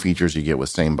the many features you get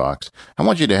with SaneBox. I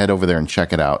want you to head over there and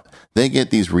check it out. They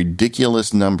get these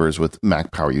ridiculous numbers with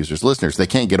Mac Power Users listeners. They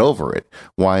can't get over it.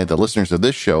 Why the listeners of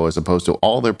this show, as opposed to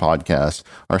all their podcasts,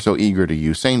 are so eager to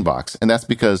use SaneBox. And that's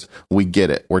because we get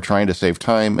it. We're trying to save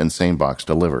time, and SaneBox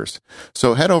delivers.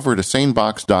 So head over to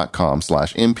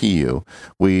sanebox.com/MPU.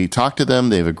 We talked to them.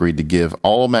 They've agreed to give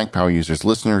all Mac Power Users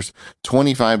listeners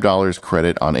 $25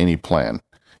 credit on any plan.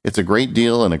 It's a great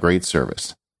deal and a great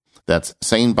service. That's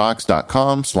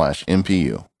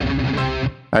sanebox.com/MPU.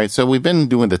 All right, so we've been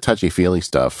doing the touchy-feely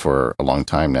stuff for a long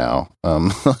time now.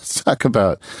 Let's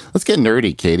get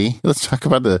nerdy, Katie. Let's talk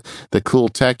about the cool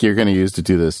tech you're going to use to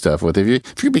do this stuff with.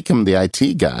 If you become the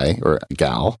IT guy or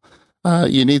gal,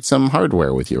 you need some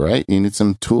hardware with you, right? You need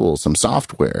some tools, some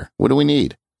software. What do we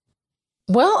need?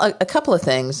 Well, a couple of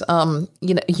things.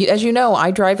 As you know,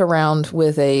 I drive around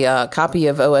with a copy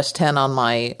of OS 10 on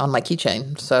my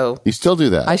keychain. So you still do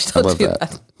that? I still do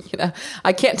that.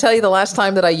 I can't tell you the last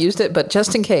time that I used it, but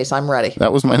just in case, I'm ready.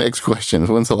 That was my next question.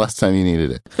 When's the last time you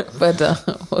needed it? But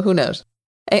who knows?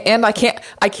 And I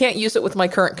can't use it with my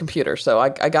current computer, so I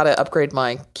got to upgrade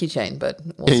my keychain. But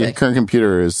we'll see. Your current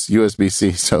computer is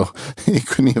USB-C, so you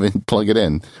couldn't even plug it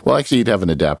in. Well, actually, you'd have an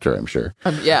adapter, I'm sure.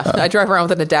 I drive around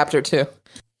with an adapter too.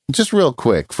 Just real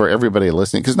quick for everybody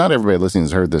listening, because not everybody listening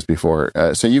has heard this before.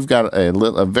 So you've got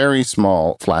a very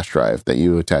small flash drive that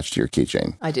you attach to your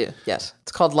keychain. I do, yes.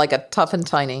 It's called like a Tough and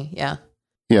Tiny, yeah.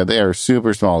 Yeah, they are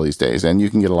super small these days, and you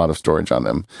can get a lot of storage on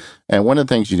them. And one of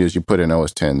the things you do is you put an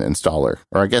OS 10 installer,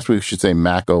 or I guess we should say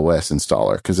Mac OS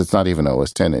installer, because it's not even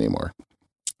OS 10 anymore.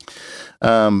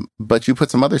 But you put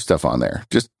some other stuff on there.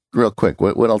 Just real quick,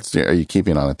 what else are you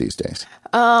keeping on it these days?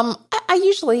 I've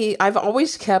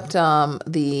always kept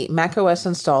the Mac OS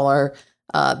installer,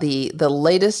 the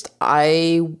latest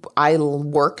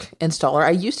iWork installer. I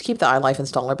used to keep the iLife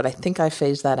installer, but I think I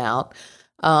phased that out.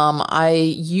 I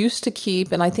used to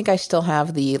keep, and I think I still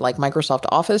have the Microsoft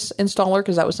Office installer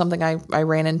because that was something I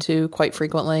ran into quite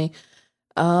frequently.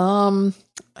 I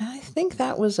think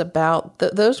that was about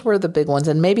those were the big ones,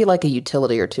 and maybe like a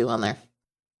utility or two on there.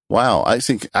 Wow, I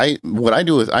think what I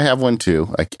do is I have one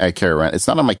too. I carry around. It's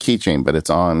not on my keychain, but it's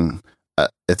on a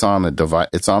device.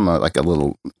 It's on like a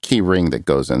little key ring that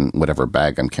goes in whatever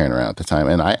bag I'm carrying around at the time.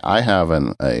 And I have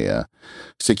a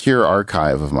secure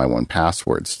archive of my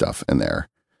 1Password stuff in there,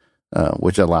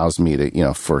 which allows me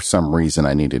to, for some reason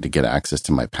I needed to get access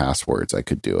to my passwords, I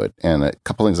could do it. And a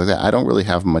couple things like that. I don't really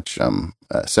have much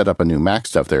set up a new Mac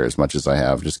stuff there as much as I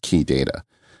have just key data.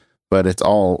 But it's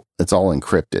all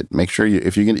encrypted. Make sure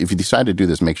if you decide to do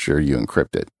this, make sure you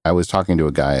encrypt it. I was talking to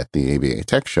a guy at the ABA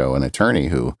Tech Show, an attorney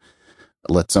who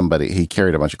he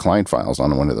carried a bunch of client files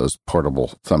on one of those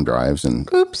portable thumb drives and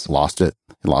lost it.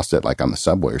 He lost it like on the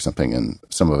subway or something, and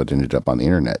some of it ended up on the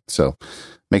internet. So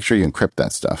make sure you encrypt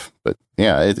that stuff. But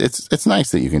yeah, it's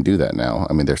nice that you can do that now.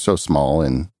 I mean, they're so small,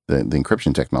 and the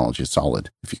encryption technology is solid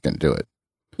if you can do it.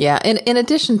 Yeah, and in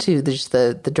addition to just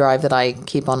the drive that I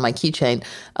keep on my keychain,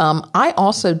 I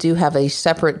also do have a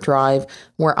separate drive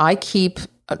where I keep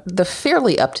the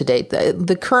fairly up to date,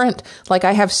 the current. Like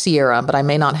I have Sierra, but I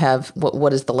may not have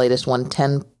what is the latest one,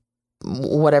 10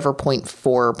 whatever 0.4,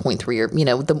 0.3, or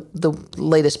the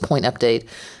latest point update.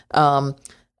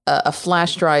 A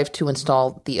flash drive to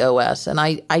install the OS, and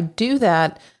I do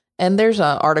that. And there's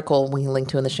an article we can link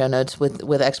to in the show notes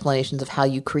with explanations of how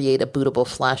you create a bootable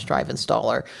flash drive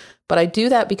installer. But I do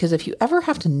that because if you ever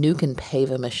have to nuke and pave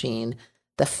a machine,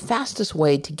 the fastest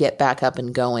way to get back up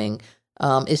and going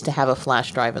is to have a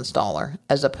flash drive installer,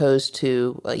 as opposed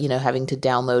to having to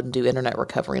download and do internet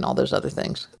recovery and all those other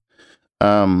things.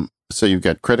 So you've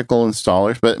got critical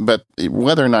installers, but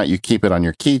whether or not you keep it on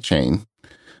your keychain,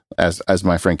 as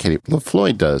my friend Katie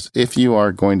Floyd does, if you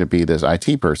are going to be this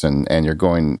IT person and you're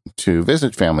going to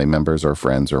visit family members or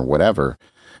friends or whatever,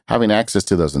 having access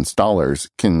to those installers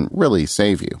can really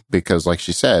save you. Because like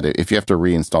she said, if you have to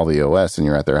reinstall the OS and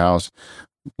you're at their house,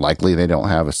 likely they don't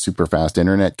have a super fast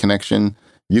internet connection.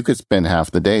 You could spend half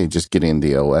the day just getting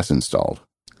the OS installed.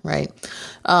 Right.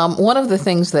 One of the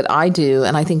things that I do,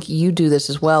 and I think you do this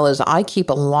as well, is I keep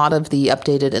a lot of the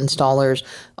updated installers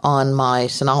on my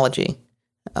Synology.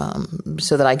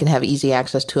 So that I can have easy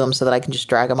access to them, so that I can just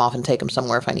drag them off and take them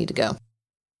somewhere if I need to go.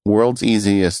 World's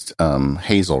easiest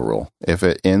Hazel rule. If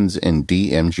it ends in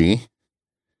DMG,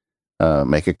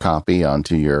 make a copy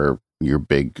onto your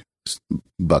big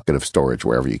bucket of storage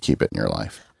wherever you keep it in your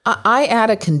life. I add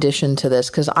a condition to this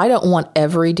because I don't want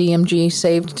every DMG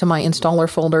saved to my installer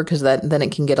folder, because then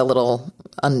it can get a little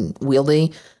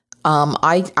unwieldy.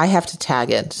 I have to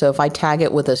tag it. So if I tag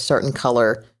it with a certain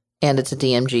color and it's a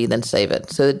DMG, then save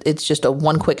it. So it's just a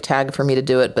one quick tag for me to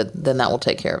do it, but then that will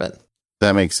take care of it.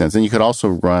 That makes sense. And you could also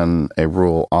run a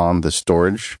rule on the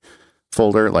storage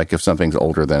folder. Like if something's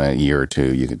older than a year or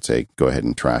two, you could say, go ahead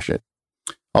and trash it.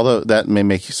 Although that may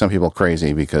make some people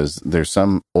crazy, because there's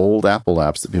some old Apple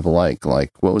apps that people like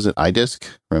what was it? iDisk?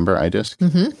 Remember iDisk?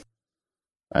 Mm-hmm.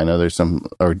 I know there's some,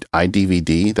 or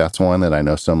iDVD. That's one that I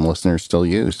know some listeners still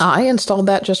use. I installed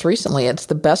that just recently. It's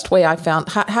the best way I found.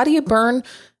 How do you burn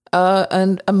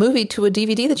a movie to a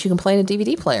DVD that you can play in a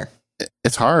DVD player?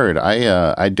 It's hard.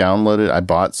 I downloaded. I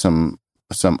bought some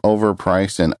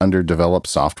overpriced and underdeveloped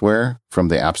software from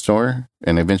the App Store,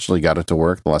 and eventually got it to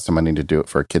work. The last time I needed to do it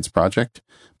for a kid's project,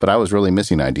 but I was really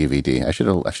missing iDVD. I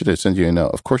should have sent you a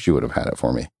note. Of course, you would have had it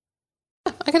for me.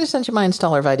 I could have sent you my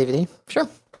installer of iDVD. Sure.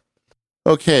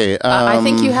 Okay. I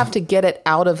think you have to get it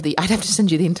out of the. I'd have to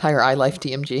send you the entire iLife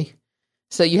DMG.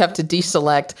 So you have to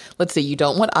deselect. Let's say you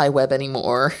don't want iWeb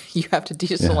anymore. You have to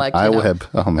deselect iWeb.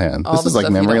 Oh man, this is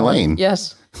like memory lane.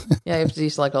 Yes, yeah, you have to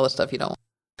deselect all the stuff you don't want.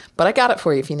 But I got it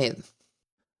for you if you need it.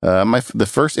 The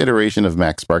first iteration of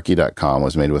MacSparky.com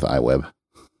was made with iWeb.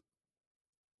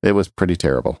 It was pretty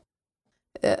terrible.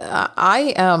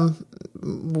 I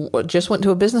just went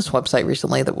to a business website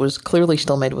recently that was clearly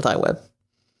still made with iWeb.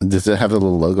 Does it have a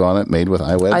little logo on it, made with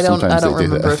iWeb? I don't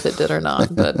remember if it did or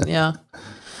not, but yeah.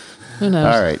 Who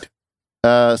knows? All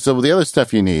right. So the other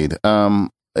stuff you need,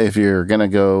 if you're going to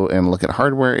go and look at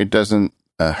hardware, it doesn't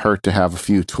hurt to have a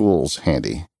few tools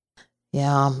handy.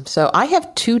 Yeah. So I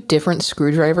have two different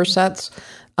screwdriver sets.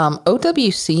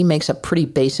 OWC makes a pretty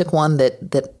basic one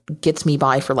that gets me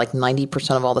by for like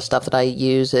 90% of all the stuff that I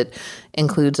use. It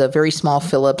includes a very small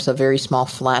Phillips, a very small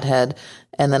flathead,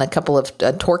 and then a couple of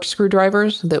Torx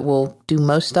screwdrivers that will do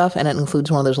most stuff. And it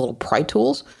includes one of those little pry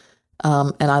tools.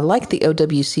 And I like the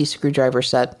OWC screwdriver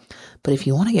set, but if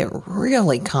you want to get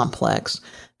really complex,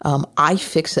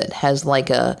 iFixit has like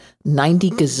a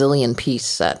 90 gazillion piece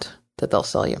set that they'll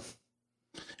sell you.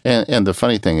 And the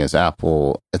funny thing is,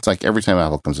 Apple, it's like every time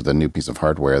Apple comes with a new piece of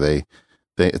hardware,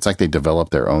 it's like they develop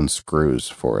their own screws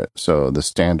for it. So the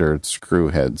standard screw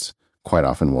heads quite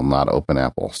often will not open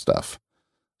Apple stuff.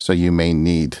 So you may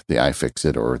need the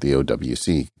iFixit or the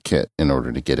OWC kit in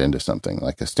order to get into something.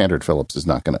 Like a standard Phillips is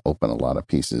not going to open a lot of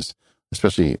pieces,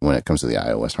 especially when it comes to the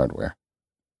iOS hardware.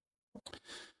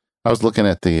 I was looking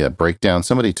at the breakdown.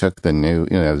 Somebody took the new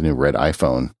red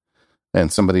iPhone,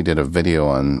 and somebody did a video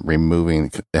on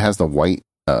removing. It has the white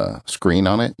screen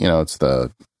on it. It's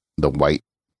the white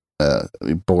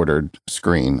bordered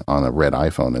screen on a red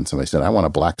iPhone. And somebody said, I want a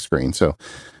black screen. So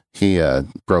he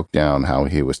broke down how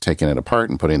he was taking it apart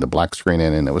and putting the black screen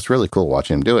in, and it was really cool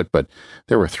watching him do it. But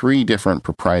there were 3 different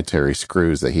proprietary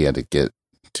screws that he had to get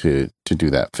to do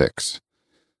that fix.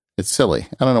 It's silly.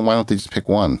 I don't know. Why don't they just pick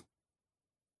one?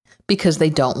 Because they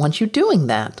don't want you doing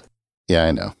that. Yeah,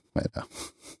 I know.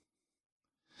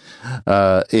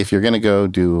 If you're going to go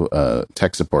do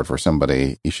tech support for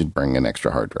somebody, you should bring an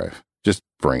extra hard drive. Just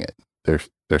bring it.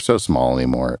 They're so small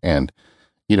anymore, and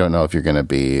you don't know if you're going to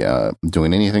be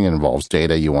doing anything that involves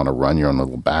data. You want to run your own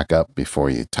little backup before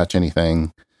you touch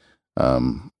anything.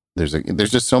 There's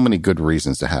just so many good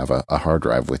reasons to have a hard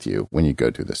drive with you when you go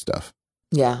do this stuff.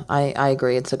 Yeah, I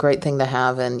agree. It's a great thing to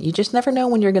have, and you just never know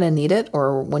when you're going to need it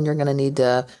or when you're going to need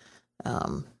to,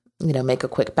 make a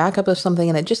quick backup of something,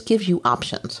 and it just gives you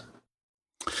options.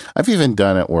 I've even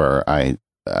done it where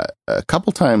a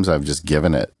couple times I've just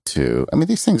given it to. I mean,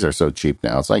 these things are so cheap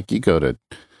now. It's like you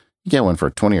get one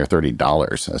for $20 or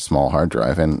 $30, a small hard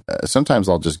drive, and sometimes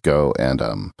I'll just go and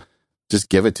just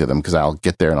give it to them because I'll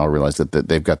get there and I'll realize that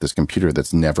they've got this computer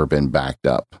that's never been backed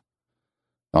up.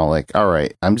 I'll like, all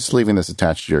right, I'm just leaving this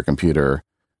attached to your computer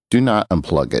do not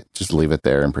unplug it. Just leave it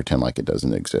there and pretend like it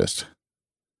doesn't exist.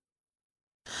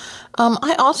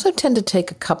 I also tend to take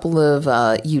a couple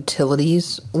of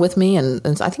utilities with me, and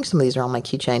I think some of these are on my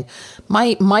keychain.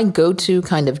 My go-to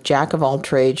kind of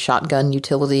jack-of-all-trades shotgun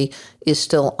utility is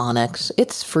still Onyx.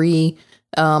 It's free.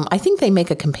 I think they make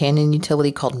a companion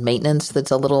utility called Maintenance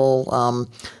that's a little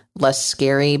less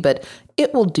scary, but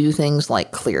it will do things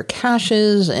like clear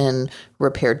caches and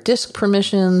repair disk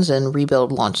permissions and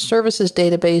rebuild launch services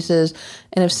databases.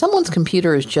 And if someone's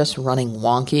computer is just running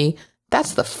wonky,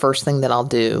 that's the first thing that I'll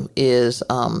do is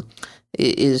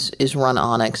run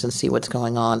Onyx and see what's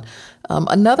going on.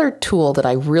 Another tool that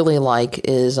I really like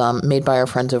is made by our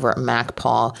friends over at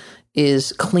MacPaw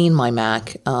is Clean My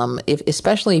Mac.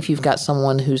 Especially if you've got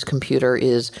someone whose computer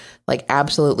is like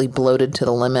absolutely bloated to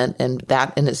the limit, and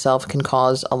that in itself can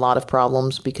cause a lot of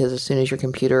problems because as soon as your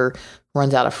computer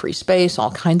runs out of free space,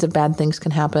 all kinds of bad things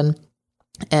can happen.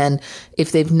 And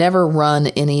if they've never run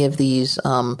any of these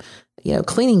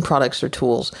cleaning products or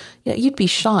tools, you'd be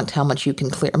shocked how much you can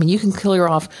clear. I mean, you can clear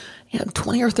off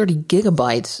 20 or 30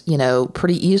 gigabytes,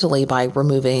 pretty easily by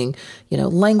removing,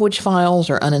 language files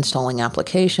or uninstalling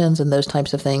applications and those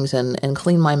types of things. And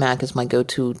Clean My Mac is my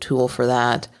go-to tool for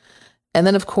that. And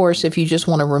then, of course, if you just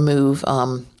want to remove,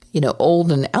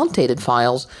 old and outdated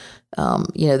files,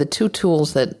 the two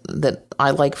tools that I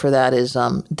like for that is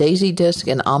Daisy Disk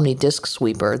and Omni Disk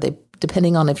Sweeper.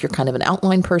 Depending on if you're kind of an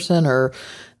outline person or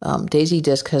Daisy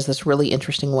Disk has this really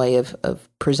interesting way of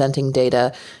presenting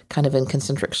data kind of in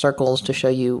concentric circles to show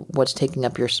you what's taking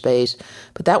up your space.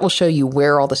 But that will show you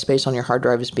where all the space on your hard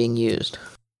drive is being used.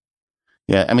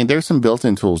 Yeah, I mean, there's some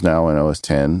built-in tools now in OS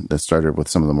X that started with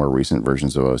some of the more recent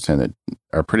versions of OS X that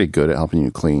are pretty good at helping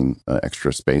you clean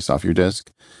extra space off your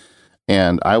disk.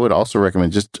 And I would also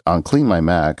recommend just on Clean My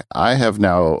Mac, my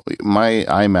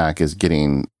iMac is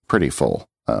getting pretty full.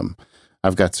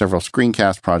 I've got several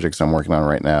screencast projects I'm working on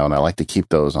right now, and I like to keep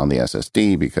those on the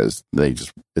SSD because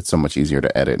it's so much easier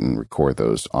to edit and record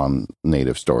those on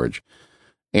native storage.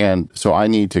 And so I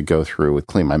need to go through with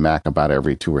Clean My Mac about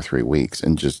every 2 or 3 weeks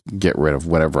and just get rid of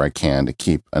whatever I can to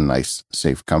keep a nice,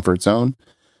 safe comfort zone.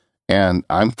 And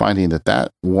I'm finding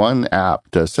that one app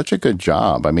does such a good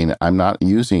job. I mean, I'm not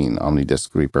using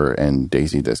OmniDisk Sweeper and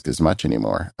Daisy Disk as much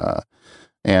anymore.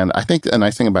 And I think a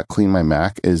nice thing about Clean My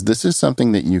Mac is this is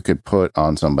something that you could put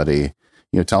on somebody,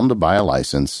 tell them to buy a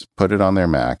license, put it on their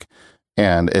Mac,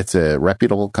 and it's a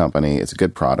reputable company. It's a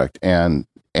good product, and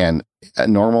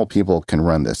normal people can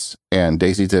run this. And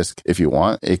Daisy Disk, if you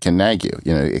want, it can nag you.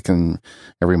 It can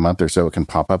every month or so it can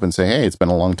pop up and say, "Hey, it's been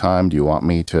a long time. Do you want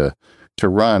me to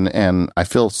run?" And I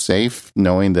feel safe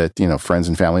knowing that friends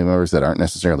and family members that aren't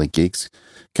necessarily geeks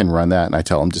can run that, and I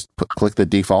tell them just click the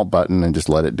default button and just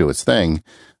let it do its thing,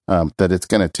 that it's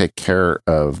going to take care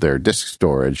of their disk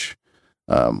storage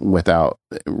without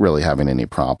really having any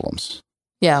problems.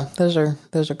 Yeah, those are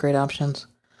great options.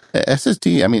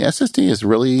 SSD is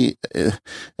really,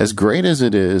 as great as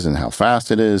it is and how fast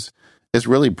it is, it's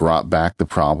really brought back the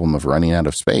problem of running out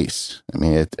of space. I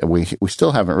mean, we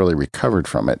still haven't really recovered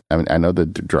from it. I mean, I know the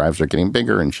drives are getting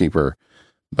bigger and cheaper,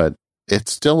 but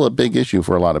it's still a big issue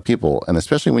for a lot of people. And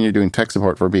especially when you're doing tech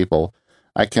support for people,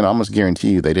 I can almost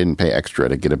guarantee you they didn't pay extra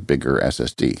to get a bigger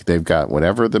SSD. They've got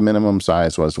whatever the minimum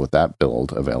size was with that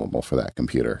build available for that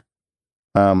computer.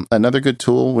 Another good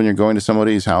tool when you're going to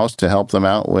somebody's house to help them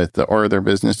out with, or their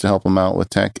business to help them out with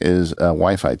tech, is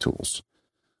Wi-Fi tools.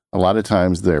 A lot of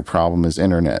times their problem is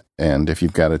internet. And if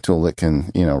you've got a tool that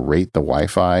can, rate the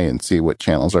Wi-Fi and see what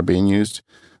channels are being used,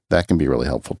 that can be really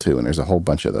helpful too. And there's a whole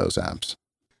bunch of those apps.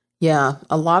 Yeah,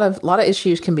 a lot of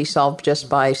issues can be solved just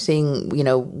by seeing,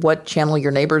 what channel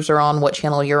your neighbors are on, what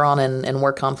channel you're on, and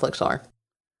where conflicts are.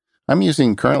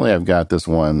 Currently I've got this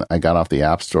one I got off the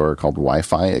App Store called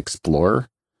Wi-Fi Explorer.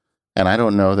 And I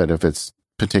don't know that if it's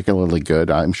particularly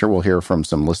good. I'm sure we'll hear from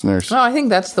some listeners. No, I think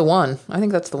that's the one.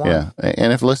 Yeah.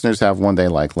 And if listeners have one they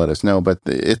like, let us know. But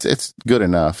it's good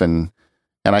enough. And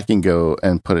I can go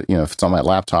and put it, if it's on my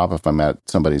laptop, if I'm at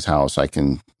somebody's house, I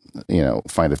can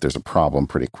find if there's a problem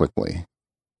pretty quickly.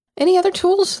 Any other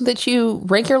tools that you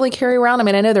regularly carry around? I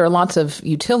mean, I know there are lots of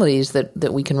utilities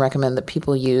that we can recommend that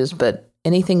people use, but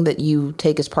anything that you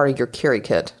take as part of your carry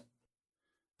kit?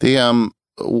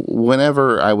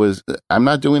 Whenever I'm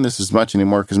not doing this as much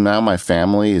anymore because now my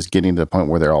family is getting to the point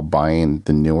where they're all buying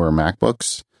the newer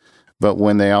MacBooks. But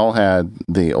when they all had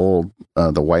the old,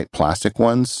 the white plastic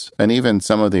ones, and even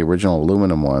some of the original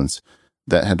aluminum ones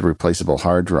that had replaceable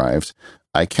hard drives,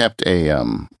 I kept a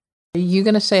Are you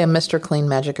going to say a Mr. Clean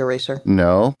Magic Eraser?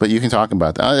 No, but you can talk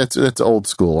about that. It's old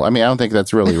school. I mean, I don't think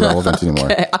that's really relevant anymore.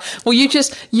 Well, you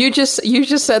just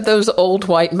said those old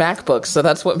white MacBooks, so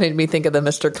that's what made me think of the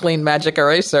Mr. Clean Magic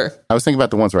Eraser. I was thinking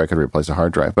about the ones where I could replace a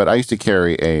hard drive, but I used to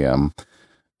carry a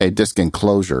disk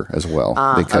enclosure as well.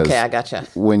 Because okay, I gotcha.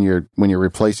 When you're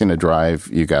replacing a drive,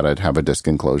 you got to have a disk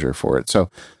enclosure for it. So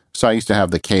I used to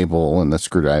have the cable and the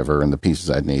screwdriver and the pieces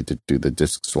I'd need to do the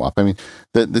disk swap. I mean,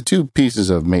 the two pieces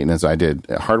of maintenance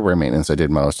hardware maintenance I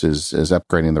did most is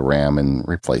upgrading the RAM and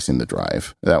replacing the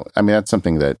drive. That's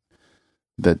something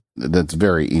that's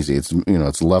very easy. It's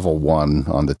it's level 1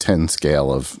 on the 10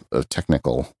 scale of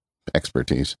technical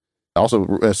expertise.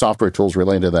 Also, software tools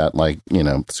related to that, like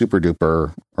Super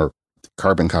Duper or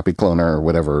Carbon Copy Cloner or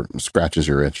whatever scratches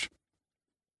your itch.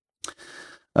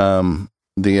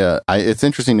 It's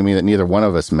interesting to me that neither one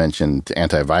of us mentioned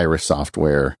antivirus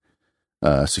software,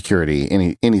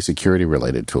 security, any security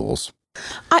related tools.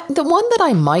 The one that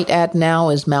I might add now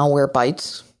is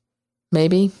Malwarebytes,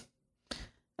 maybe.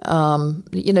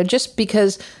 Just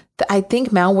because I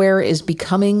think malware is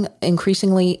becoming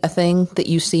increasingly a thing that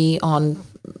you see on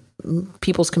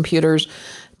people's computers,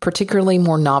 particularly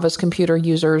more novice computer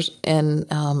users, and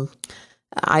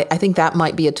I think that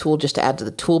might be a tool just to add to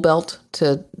the tool belt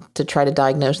to try to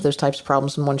diagnose those types of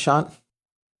problems in one shot.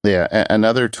 Yeah,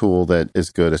 another tool that is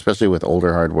good, especially with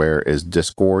older hardware, is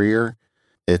Disk Warrior.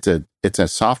 It's a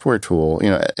software tool.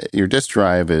 Your disk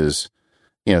drive is,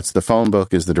 it's the phone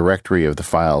book is the directory of the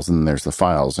files, and then there's the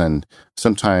files, and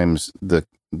sometimes the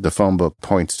phone book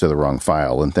points to the wrong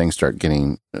file, and things start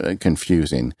getting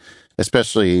confusing,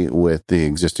 especially with the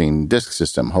existing disk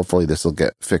system. Hopefully this will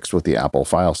get fixed with the Apple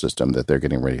file system that they're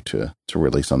getting ready to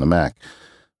release on the Mac.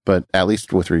 But at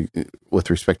least with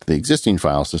respect to the existing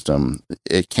file system,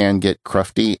 it can get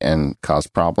crufty and cause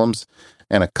problems.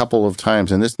 And a couple of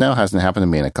times, and this now hasn't happened to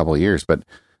me in a couple of years, but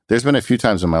there's been a few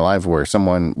times in my life where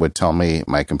someone would tell me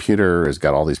my computer has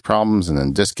got all these problems and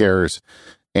then disk errors,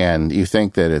 and you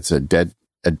think that it's a dead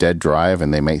drive,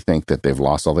 and they may think that they've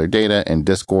lost all their data, and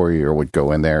Disk Warrior would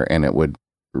go in there and it would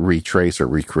retrace or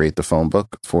recreate the phone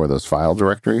book for those file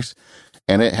directories.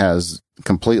 And it has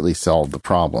completely solved the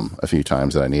problem a few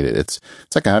times that I need it. It's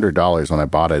like $100 when I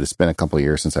bought it. It's been a couple of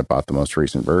years since I bought the most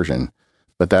recent version,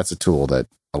 but that's a tool that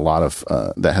a lot of,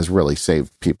 that has really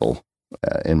saved people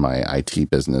in my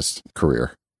IT business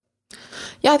career.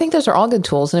 Yeah, I think those are all good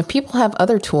tools. And if people have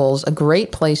other tools, a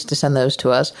great place to send those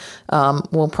to us.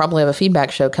 We'll probably have a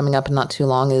feedback show coming up in not too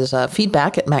long, is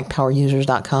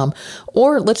feedback@macpowerusers.com.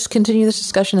 Or let's continue this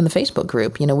discussion in the Facebook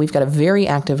group. We've got a very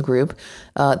active group.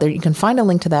 There, you can find a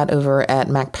link to that over at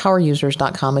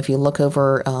macpowerusers.com. If you look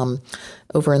over in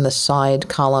the side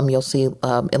column, you'll see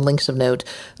in links of note.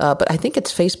 But I think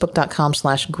it's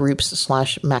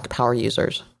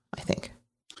facebook.com/groups/macpowerusers, I think.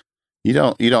 You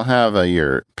don't have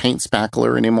your paint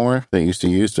spackler anymore that you used to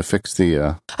use to fix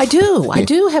the. I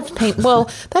do have paint. Well,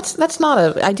 that's not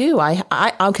a. I do.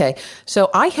 Okay. So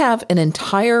I have an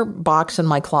entire box in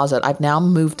my closet. I've now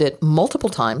moved it multiple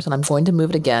times, and I'm going to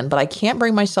move it again. But I can't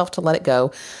bring myself to let it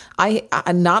go. I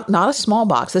not a small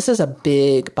box. This is a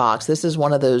big box. This is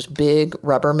one of those big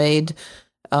Rubbermaid,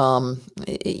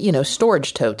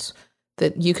 storage totes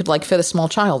that you could fit a small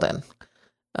child in.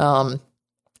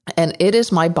 And it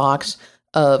is my box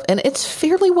and it's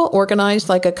fairly well organized.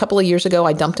 Like a couple of years ago,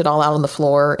 I dumped it all out on the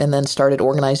floor and then started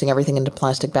organizing everything into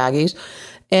plastic baggies.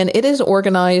 And it is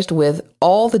organized with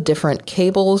all the different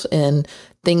cables and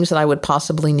things that I would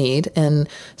possibly need. And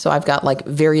so I've got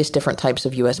various different types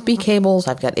of USB cables.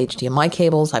 I've got HDMI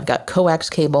cables. I've got coax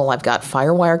cable. I've got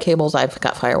FireWire cables. I've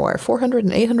got FireWire 400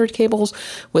 and 800 cables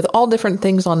with all different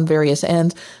things on various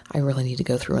ends. I really need to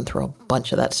go through and throw a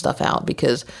bunch of that stuff out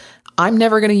because I'm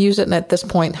never going to use it. And at this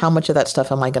point, how much of that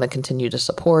stuff am I going to continue to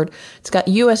support? It's got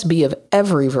USB of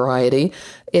every variety.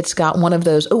 It's got one of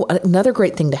those. Oh, another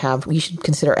great thing to have, you should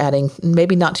consider adding,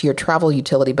 maybe not to your travel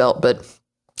utility belt, but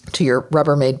to your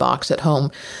Rubbermaid box at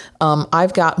home.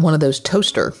 I've got one of those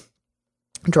toaster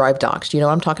drive docks. Do you know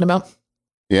what I'm talking about?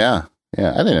 Yeah. I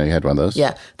didn't know you had one of those.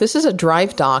 Yeah. This is a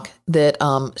drive dock that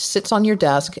sits on your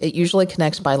desk. It usually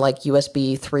connects by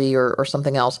USB 3 or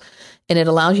something else. And it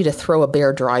allows you to throw a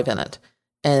bare drive in it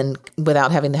and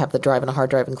without having to have the drive and a hard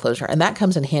drive enclosure. And that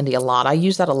comes in handy a lot. I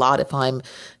use that a lot if I'm,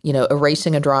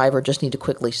 erasing a drive or just need to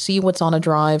quickly see what's on a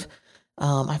drive.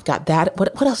 I've got that.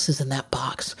 What else is in that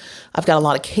box? I've got a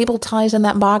lot of cable ties in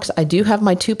that box. I do have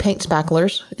my 2 paint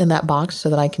spacklers in that box so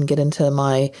that I can get into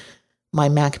my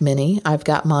Mac Mini. I've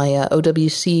got my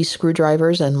OWC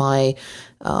screwdrivers and my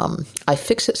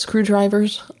iFixit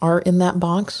screwdrivers are in that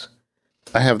box.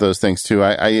 I have those things too.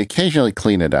 I occasionally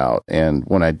clean it out. And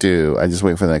when I do, I just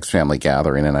wait for the next family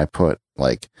gathering and I put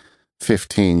like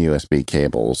 15 USB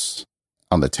cables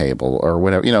on the table or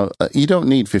whatever. You don't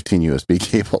need 15 USB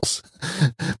cables.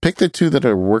 Pick the two that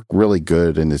work really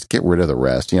good and just get rid of the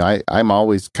rest. I'm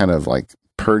always kind of like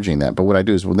purging that. But what I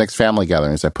do is, next family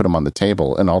gatherings, I put them on the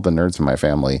table, and all the nerds in my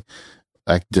family,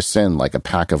 I just send like a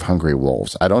pack of hungry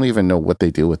wolves. I don't even know what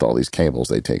they do with all these cables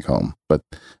they take home, but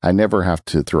I never have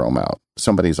to throw them out.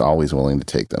 Somebody's always willing to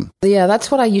take them. Yeah,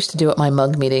 that's what I used to do at my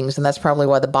mug meetings, and that's probably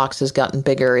why the box has gotten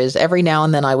bigger. Is every now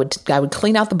and then I would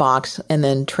clean out the box and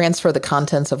then transfer the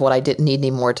contents of what I didn't need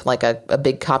anymore to like a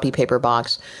big copy paper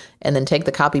box, and then take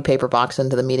the copy paper box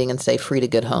into the meeting and say free to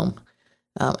good home.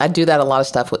 I'd do that a lot of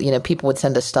stuff with, people would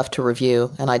send us stuff to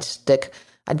review, and I'd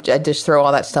just throw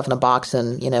all that stuff in a box,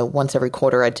 and once every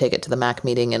quarter I'd take it to the MAC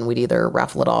meeting, and we'd either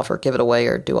raffle it off or give it away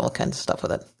or do all kinds of stuff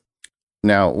with it.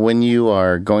 Now, when you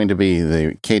are going to be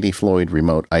the Katie Floyd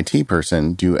remote IT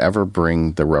person, do you ever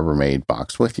bring the Rubbermaid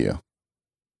box with you?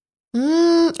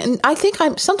 And I think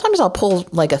sometimes I'll pull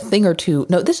like a thing or two.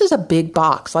 No, this is a big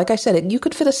box. Like I said, you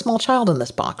could fit a small child in this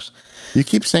box. You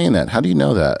keep saying that. How do you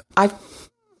know that? I'm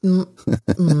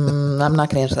not going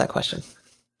to answer that question.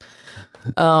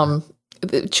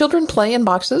 Children play in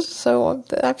boxes, so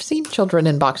I've seen children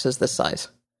in boxes this size.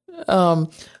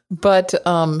 But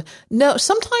no,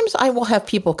 sometimes I will have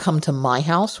people come to my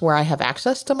house where I have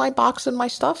access to my box and my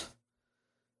stuff.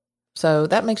 So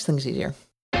that makes things easier.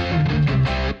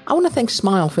 I want to thank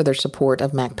Smile for their support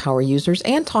of Mac Power users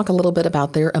and talk a little bit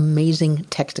about their amazing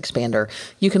text expander.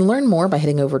 You can learn more by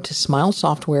heading over to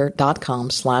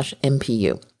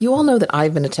smilesoftware.com/MPU. You all know that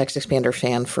I've been a text expander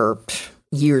fan for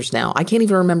years now. I can't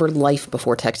even remember life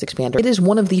before Text Expander. It is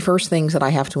one of the first things that I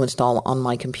have to install on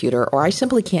my computer, or I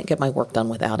simply can't get my work done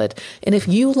without it. And if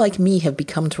you, like me, have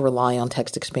become to rely on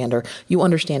Text Expander, you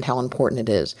understand how important it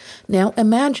is. Now,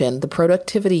 imagine the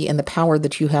productivity and the power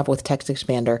that you have with Text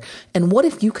Expander, and what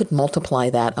if you could multiply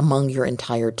that among your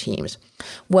entire teams?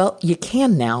 Well, you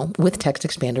can now with Text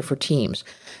Expander for Teams.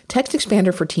 Text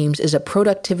Expander for Teams is a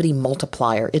productivity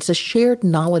multiplier. It's a shared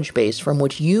knowledge base from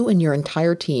which you and your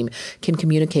entire team can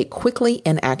communicate quickly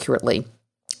and accurately.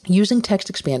 Using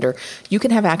Text Expander, you can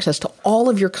have access to all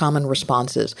of your common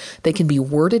responses. They can be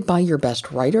worded by your best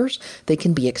writers. They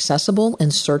can be accessible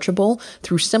and searchable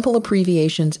through simple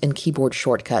abbreviations and keyboard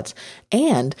shortcuts.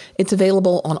 And it's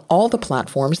available on all the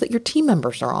platforms that your team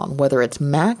members are on, whether it's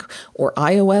Mac or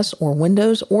iOS or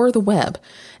Windows or the web.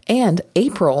 And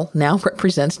April now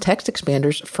represents Text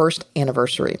Expander's first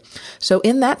anniversary. So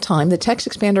in that time, the Text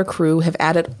Expander crew have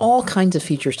added all kinds of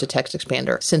features to Text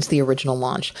Expander since the original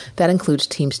launch. That includes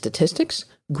team statistics,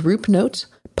 group notes,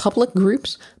 public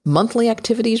groups, monthly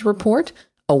activities report,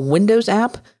 a Windows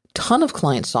app, ton of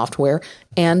client software,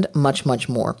 and much, much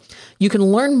more. You can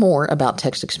learn more about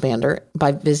Text Expander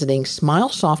by visiting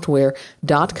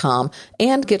smilesoftware.com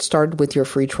and get started with your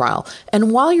free trial.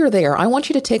 And while you're there, I want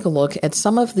you to take a look at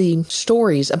some of the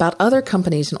stories about other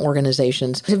companies and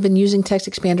organizations that have been using Text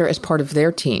Expander as part of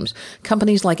their teams.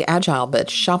 Companies like AgileBit,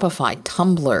 Shopify,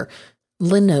 Tumblr,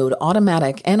 Linode,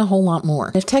 Automatic, and a whole lot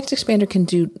more. If Text Expander can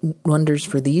do wonders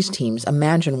for these teams,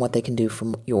 imagine what they can do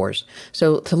for yours.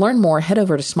 So to learn more, head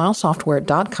over to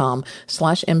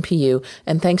smilesoftware.com/MPU,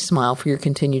 and thanks Smile for your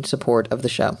continued support of the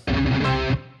show.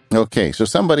 Okay, so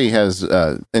somebody has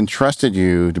entrusted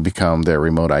you to become their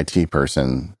remote IT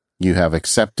person. You have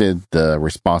accepted the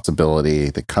responsibility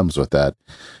that comes with that.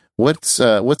 What's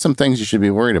some things you should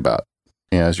be worried about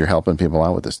as you're helping people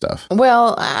out with this stuff?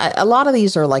 Well, a lot of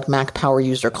these are like Mac Power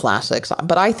User classics,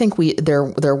 but I think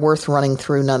they're worth running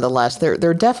through nonetheless. There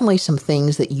are definitely some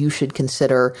things that you should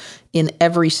consider in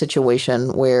every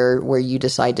situation where you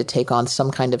decide to take on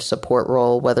some kind of support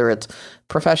role, whether it's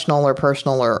professional or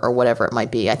personal or whatever it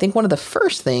might be. I think one of the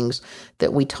first things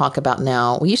that we talk about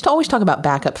now, we used to always talk about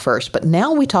backup first, but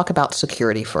now we talk about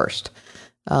security first.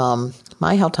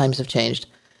 My, how times have changed.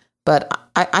 But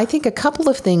I think a couple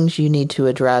of things you need to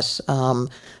address,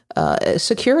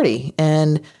 security,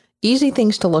 and easy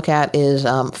things to look at is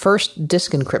first,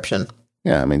 disk encryption.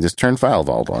 Yeah, I mean, just turn File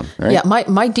Vault on, right? Yeah,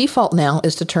 my default now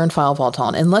is to turn File Vault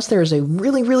on. Unless there is a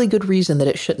really, really good reason that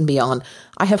it shouldn't be on,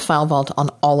 I have File Vault on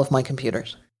all of my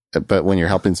computers. But when you're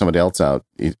helping somebody else out,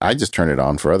 I just turn it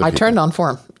on for other people. I turn it on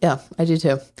for them. Yeah, I do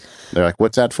too. They're like,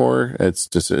 what's that for? It's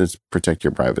protect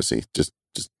your privacy. Just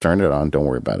turn it on. Don't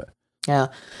worry about it. Yeah.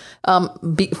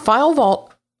 File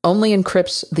Vault only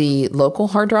encrypts the local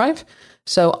hard drive.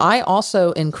 So I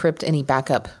also encrypt any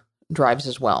backup drives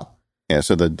as well. Yeah.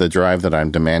 So the drive that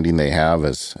I'm demanding they have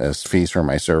as fees for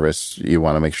my service, you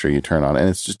want to make sure you turn on. And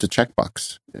it's just a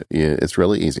checkbox. It's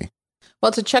really easy. Well,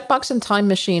 it's a checkbox in Time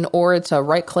Machine, or it's a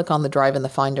right click on the drive in the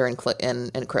Finder and click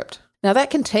and encrypt. Now,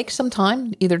 that can take some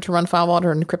time, either to run FileVault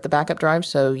or encrypt the backup drive,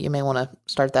 so you may want to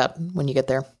start that when you get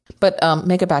there. But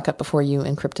make a backup before you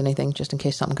encrypt anything, just in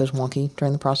case something goes wonky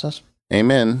during the process.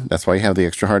 Amen. That's why you have the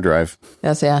extra hard drive.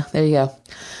 Yes, yeah, there you go.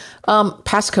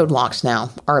 Passcode locks now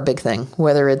are a big thing,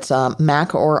 whether it's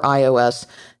Mac or iOS.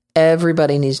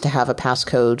 Everybody needs to have a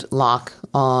passcode lock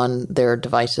on their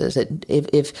devices.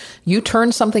 If you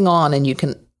turn something on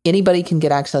and anybody can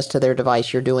get access to their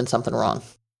device, you're doing something wrong.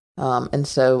 And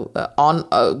so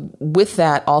with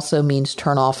that also means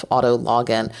turn off auto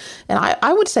login. And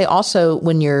I would say also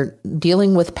when you're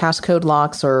dealing with passcode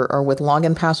locks or with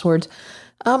login passwords,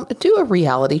 do a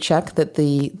reality check that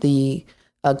the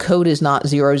code is not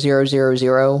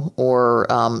 0000 or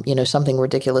something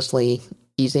ridiculously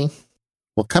easy.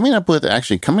 Well, coming up with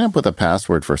a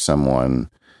password for someone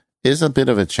is a bit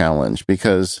of a challenge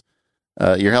because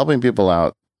you're helping people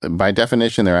out. By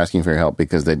definition, they're asking for your help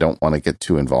because they don't want to get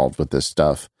too involved with this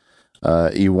stuff.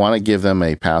 You want to give them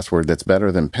a password that's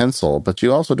better than Pencil, but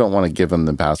you also don't want to give them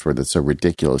the password that's so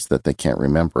ridiculous that they can't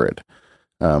remember it.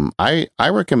 I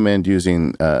recommend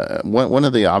using one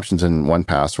of the options in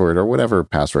 1Password or whatever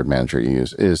password manager you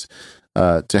use is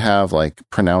to have like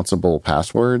pronounceable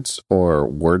passwords or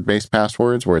word-based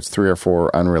passwords where it's 3 or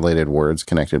 4 unrelated words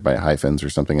connected by hyphens or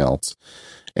something else.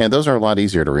 And those are a lot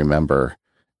easier to remember.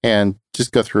 And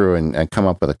just go through and come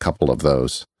up with a couple of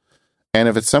those. And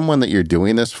if it's someone that you're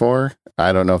doing this for,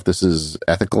 I don't know if this is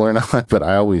ethical or not, but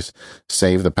I always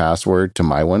save the password to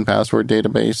my 1Password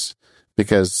database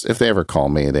because if they ever call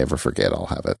me, they ever forget, I'll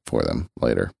have it for them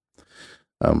later.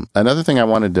 Another thing I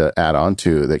wanted to add on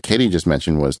to that Katie just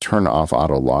mentioned was turn off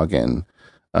auto login.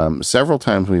 Several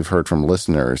times we've heard from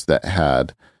listeners that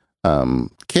had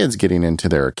kids getting into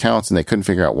their accounts and they couldn't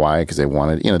figure out why because they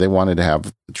wanted to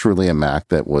have truly a Mac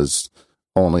that was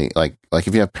only like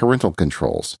if you have parental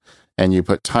controls and you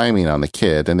put timing on the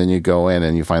kid and then you go in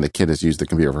and you find the kid has used the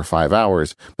computer for 5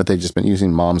 hours, but they've just been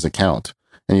using mom's account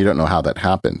and you don't know how that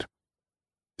happened.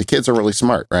 The kids are really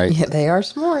smart, right? Yeah, they are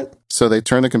smart. So they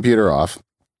turn the computer off.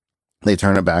 They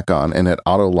turn it back on and it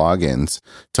auto logins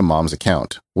to mom's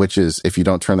account, which is if you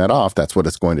don't turn that off, that's what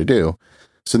it's going to do.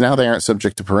 So now they aren't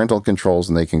subject to parental controls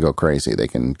and they can go crazy. They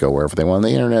can go wherever they want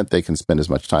on the internet. They can spend as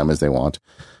much time as they want.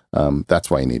 That's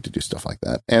why you need to do stuff like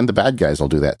that. And the bad guys will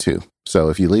do that too.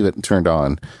 So if you leave it turned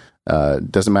on,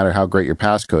 doesn't matter how great your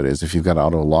passcode is. If you've got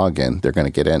auto login, they're going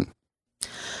to get in.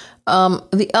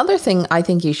 The other thing I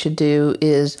think you should do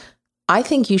is I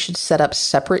think you should set up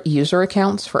separate user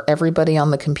accounts for everybody on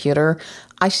the computer.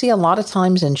 I see a lot of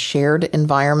times in shared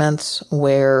environments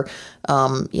where,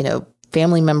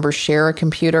 family members share a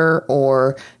computer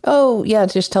or,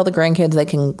 just tell the grandkids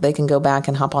they can go back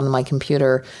and hop onto my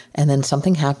computer. And then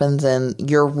something happens and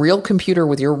your real computer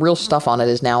with your real stuff on it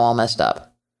is now all messed up.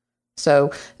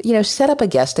 So, set up a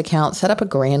guest account, set up a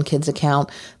grandkids account,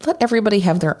 let everybody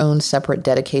have their own separate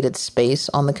dedicated space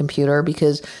on the computer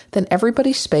because then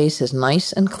everybody's space is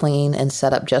nice and clean and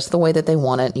set up just the way that they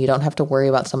want it. You don't have to worry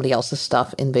about somebody else's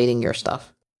stuff invading your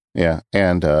stuff. Yeah.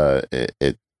 And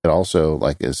it also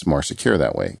is more secure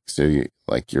that way. So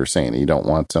you're saying, you don't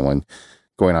want someone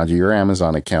going onto your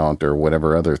Amazon account or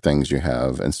whatever other things you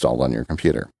have installed on your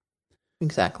computer.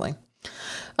 Exactly.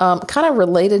 Kind of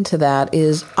related to that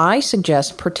is I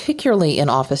suggest, particularly in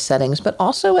office settings, but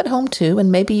also at home too,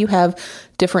 and maybe you have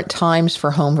different times for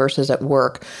home versus at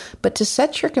work, but to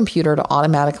set your computer to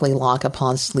automatically lock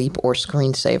upon sleep or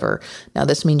screensaver. Now,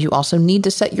 this means you also need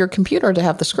to set your computer to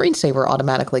have the screensaver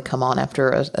automatically come on after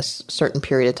a certain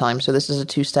period of time. So this is a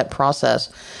 2-step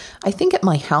process. I think at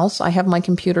my house, I have my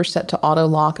computer set to auto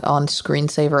lock on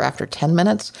screensaver after 10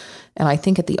 minutes, and I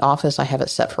think at the office, I have it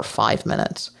set for 5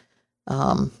 minutes.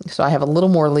 So I have a little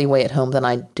more leeway at home than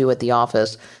I do at the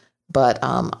office, but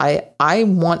I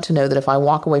want to know that if I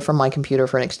walk away from my computer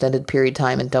for an extended period of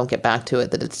time and don't get back to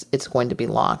it, that it's going to be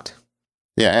locked.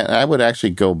 Yeah, and I would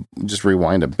actually just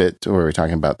rewind a bit to where we're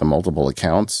talking about the multiple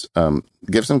accounts.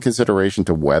 Give some consideration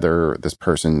to whether this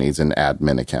person needs an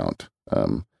admin account.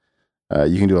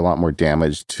 You can do a lot more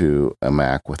damage to a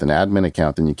Mac with an admin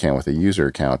account than you can with a user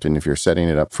account. And if you're setting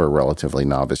it up for a relatively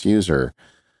novice user,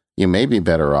 you may be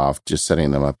better off just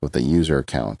setting them up with a user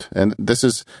account. And this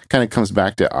is kind of comes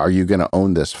back to, are you going to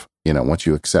own this, once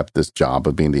you accept this job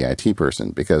of being the IT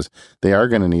person? Because they are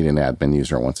going to need an admin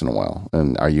user once in a while.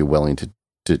 And are you willing to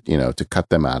cut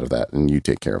them out of that and you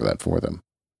take care of that for them?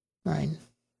 Right.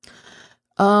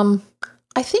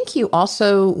 I think you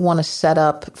also want to set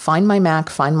up Find My Mac,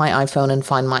 Find My iPhone, and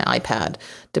Find My iPad,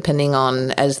 depending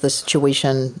on as the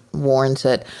situation warrants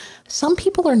it. Some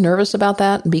people are nervous about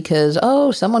that because,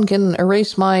 someone can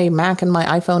erase my Mac and my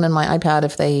iPhone and my iPad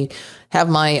if they have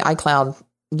my iCloud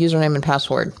username and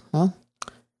password. Well,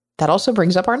 that also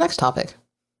brings up our next topic.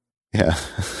 Yeah.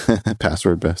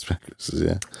 Password best practices.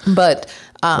 Yeah. But,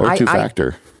 or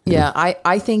two-factor.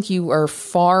 I think you are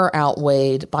far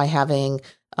outweighed by having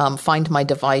Find My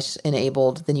Device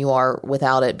enabled than you are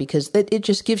without it, because it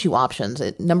just gives you options.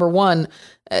 Number one,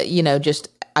 just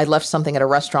I left something at a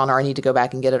restaurant or I need to go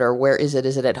back and get it, or where is it?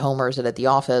 Is it at home or is it at the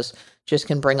office? Just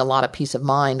can bring a lot of peace of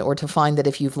mind. Or to find that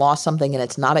if you've lost something and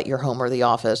it's not at your home or the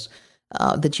office,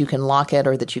 that you can lock it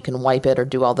or that you can wipe it or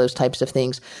do all those types of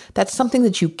things. That's something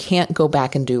that you can't go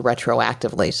back and do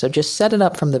retroactively. So just set it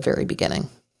up from the very beginning.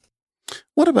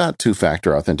 What about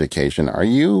two-factor authentication?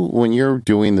 When you're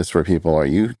doing this for people, are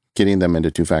you getting them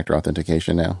into two-factor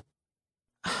authentication now?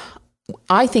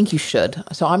 I think you should.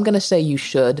 So I'm going to say you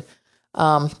should.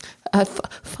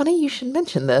 Funny you should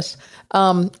mention this.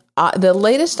 The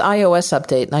latest iOS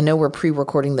update, and I know we're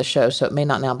pre-recording the show, so it may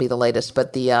not now be the latest,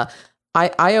 but the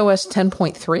iOS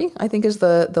 10.3, I think, is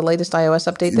the latest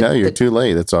iOS update. No, you're too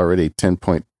late. It's already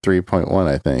 10.3.1,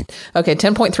 I think. Okay,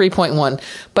 10.3.1.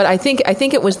 But I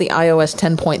think it was the iOS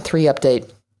 10.3 update.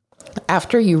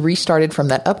 After you restarted from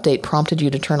that update, prompted you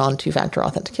to turn on two-factor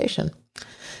authentication.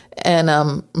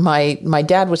 And my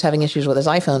dad was having issues with his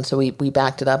iPhone, so we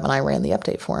backed it up and I ran the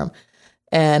update for him.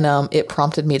 And it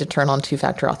prompted me to turn on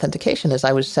two-factor authentication as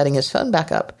I was setting his phone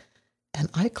back up. And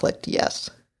I clicked yes.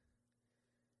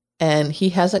 And he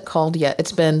hasn't called yet.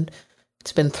 It's been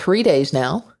 3 days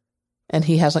now, and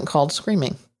he hasn't called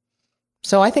screaming.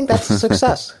 So I think that's a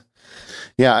success.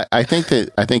 Yeah, I think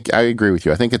I agree with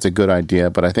you. I think it's a good idea,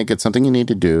 but I think it's something you need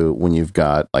to do when you've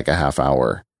got like a half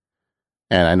hour.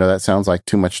 And I know that sounds like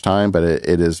too much time, but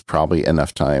it is probably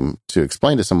enough time to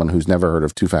explain to someone who's never heard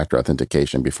of two-factor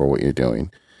authentication before what you're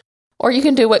doing. Or you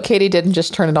can do what Katie did and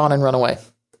just turn it on and run away.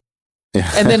 Yeah.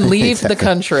 And then leave Exactly. the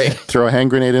country. Throw a hand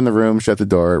grenade in the room, shut the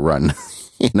door, run.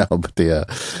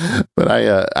 But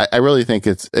I really think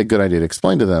it's a good idea to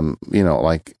explain to them, you don't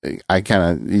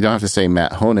have to say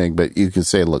Matt Honig, but you can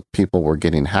say, look, people were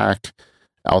getting hacked.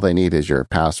 All they need is your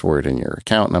password and your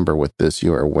account number. With this,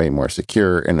 you are way more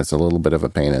secure, and it's a little bit of a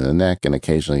pain in the neck. And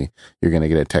occasionally you're going to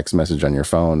get a text message on your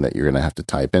phone that you're going to have to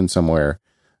type in somewhere.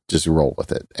 Just roll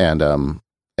with it and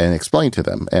explain to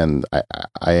them. And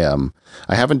I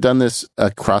haven't done this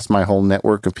across my whole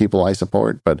network of people I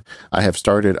support, but I have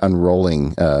started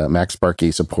unrolling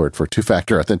MacSparky support for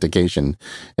two-factor authentication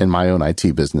in my own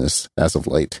IT business as of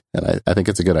late. And I think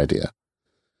it's a good idea.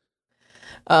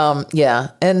 Yeah.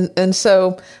 And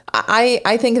so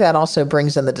I think that also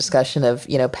brings in the discussion of,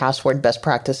 password best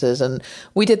practices. And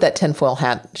we did that tinfoil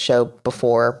hat show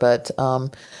before, but,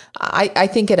 I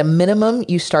think at a minimum,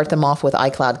 you start them off with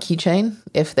iCloud Keychain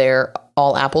if they're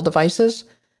all Apple devices.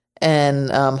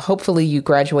 And, hopefully you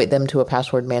graduate them to a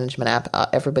password management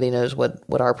app. Everybody knows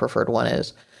what our preferred one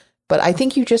is. But I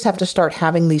think you just have to start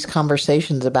having these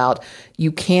conversations about you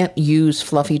can't use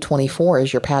Fluffy24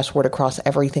 as your password across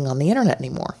everything on the internet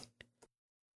anymore.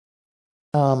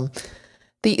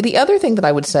 The other thing that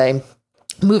I would say,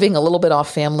 moving a little bit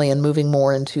off family and moving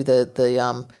more into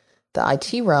the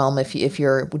IT realm, if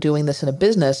you're doing this in a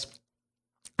business,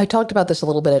 I talked about this a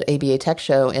little bit at ABA Tech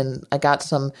Show, and I got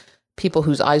some people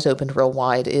whose eyes opened real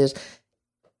wide, is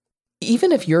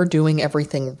even if you're doing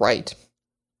everything right,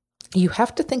 you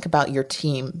have to think about your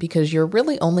team, because you're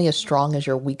really only as strong as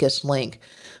your weakest link,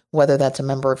 whether that's a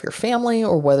member of your family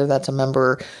or whether that's a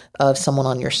member of someone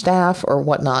on your staff or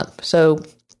whatnot. So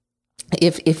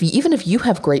even if you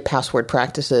have great password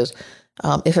practices,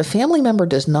 if a family member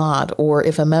does not, or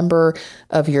if a member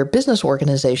of your business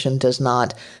organization does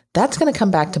not, that's going to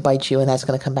come back to bite you, and that's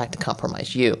going to come back to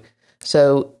compromise you.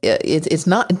 So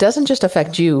it doesn't just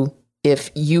affect you.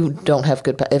 If you don't have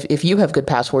if you have good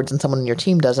passwords and someone in your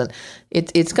team doesn't,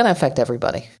 it's going to affect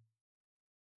everybody.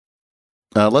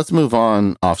 Let's move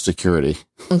on off security.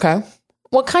 Okay.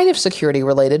 What kind of security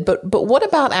related? But what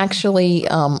about actually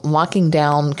locking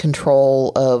down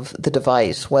control of the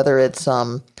device, whether it's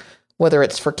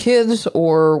for kids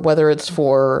or whether it's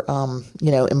for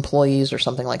employees or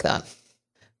something like that?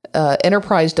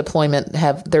 Enterprise deployment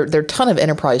there are a ton of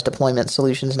enterprise deployment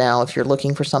solutions now. If you're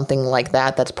looking for something like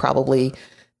that, that's probably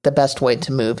the best way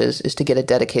to move is to get a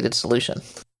dedicated solution.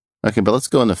 Okay, but let's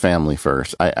go into family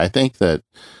first. I think that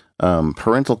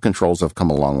parental controls have come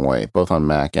a long way, both on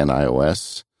Mac and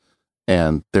iOS.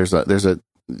 And there's a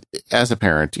as a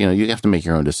parent, you have to make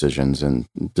your own decisions and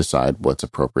decide what's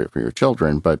appropriate for your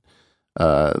children. But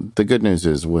the good news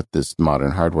is with this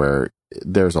modern hardware,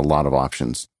 there's a lot of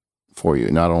options for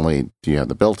you. Not only do you have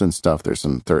the built-in stuff, there's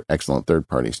some excellent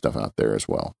third-party stuff out there as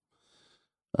well.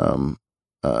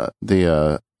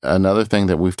 Another thing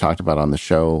that we've talked about on the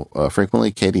show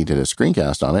frequently, Katie did a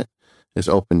screencast on it, is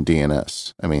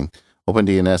OpenDNS. I mean,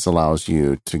 OpenDNS allows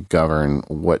you to govern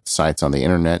what sites on the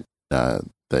internet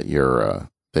that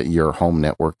your home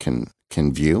network can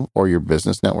view, or your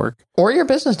business network. Or your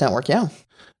business network, yeah.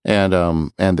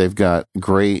 And they've got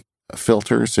great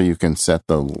filters, so you can set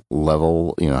the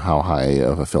level, how high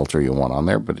of a filter you want on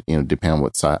there. But, depending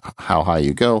on how high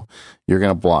you go, you're going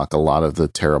to block a lot of the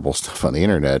terrible stuff on the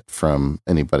internet from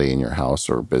anybody in your house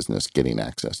or business getting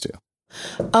access to.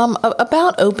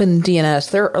 About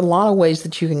OpenDNS, there are a lot of ways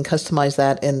that you can customize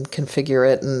that and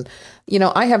configure it. And,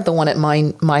 I have the one at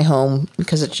my home,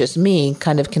 because it's just me,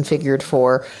 kind of configured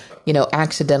for,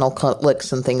 accidental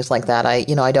clicks and things like that. I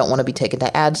don't want to be taken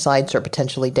to ad sites or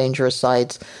potentially dangerous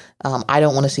sites. I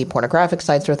don't want to see pornographic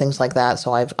sites or things like that.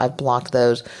 So I've blocked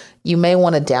those. You may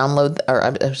want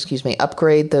to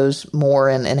upgrade those more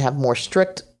and have more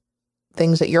strict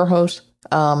things at your host.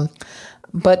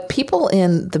 But people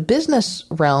in the business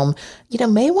realm,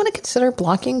 may want to consider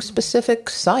blocking specific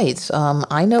sites.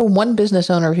 I know one business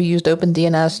owner who used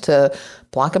OpenDNS to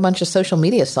block a bunch of social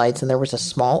media sites, and there was a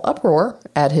small uproar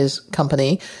at his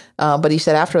company. But he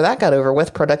said after that got over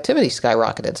with, productivity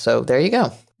skyrocketed. So there you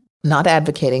go. Not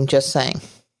advocating, just saying.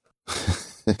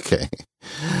 Okay.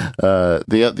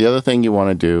 The other thing you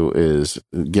want to do is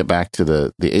get back to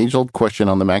the age-old question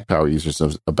on the Mac Power users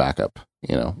of a backup.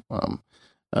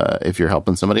 If you're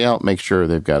helping somebody out, make sure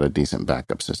they've got a decent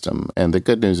backup system. And the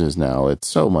good news is now it's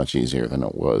so much easier than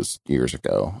it was years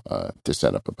ago to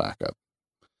set up a backup.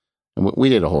 And we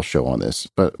did a whole show on this,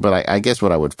 but I guess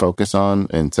what I would focus on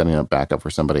in setting up backup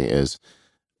for somebody is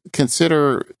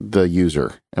consider the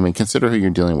user. I mean, consider who you're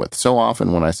dealing with. So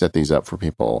often when I set these up for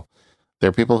people, there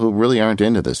are people who really aren't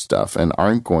into this stuff and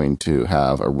aren't going to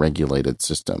have a regulated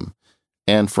system.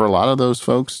 And for a lot of those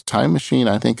folks, Time Machine,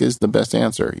 I think, is the best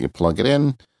answer. You plug it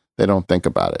in, they don't think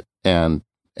about it. And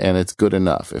it's good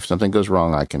enough. If something goes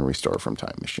wrong, I can restore from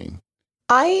Time Machine.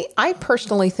 I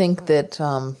personally think that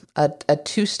a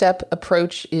two-step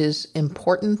approach is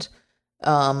important.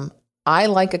 I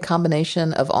like a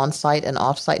combination of on-site and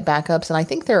off-site backups. And I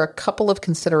think there are a couple of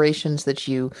considerations that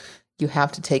you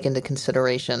have to take into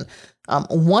consideration.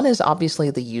 One is obviously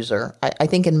the user. I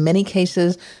think in many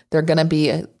cases, there are going to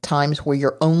be times where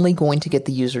you're only going to get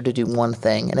the user to do one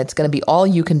thing, and it's going to be all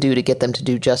you can do to get them to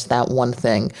do just that one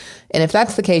thing. And if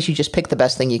that's the case, you just pick the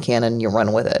best thing you can and you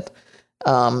run with it.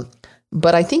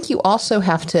 But I think you also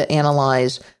have to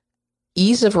analyze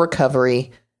ease of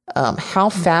recovery, how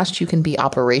fast you can be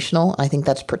operational. I think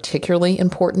that's particularly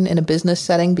important in a business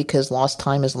setting because lost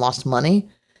time is lost money.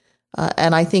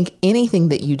 And I think anything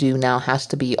that you do now has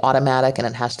to be automatic and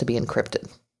it has to be encrypted.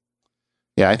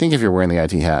 Yeah, I think if you're wearing the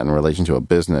IT hat in relation to a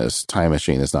business, Time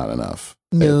Machine is not enough.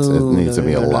 No, it needs to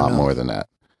be a lot more than that.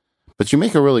 But you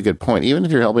make a really good point. Even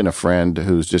if you're helping a friend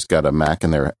who's just got a Mac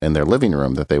in their living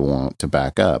room that they want to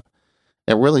back up,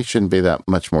 it really shouldn't be that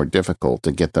much more difficult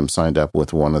to get them signed up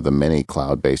with one of the many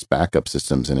cloud-based backup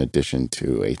systems in addition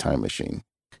to a Time Machine.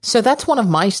 So that's one of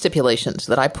my stipulations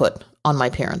that I put on my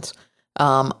parents.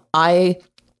 It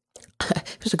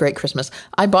was a great Christmas.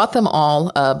 I bought them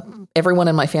all, everyone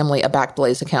in my family, a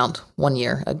Backblaze account 1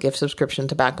 year, a gift subscription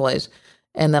to Backblaze.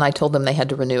 And then I told them they had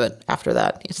to renew it after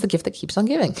that. It's the gift that keeps on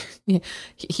giving.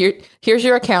 Here's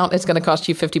your account. It's going to cost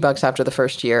you $50 after the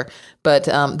first year. But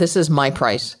this is my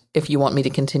price if you want me to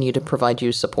continue to provide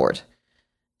you support.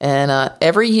 And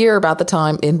every year about the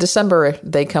time in December,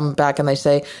 they come back and they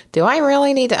say, do I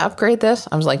really need to upgrade this?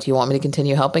 I was like, do you want me to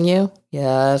continue helping you?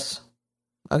 Yes.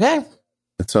 Okay.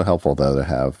 It's so helpful, though, to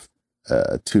have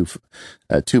two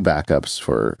backups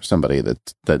for somebody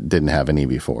that didn't have any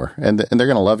before, and they're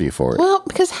going to love you for it. Well,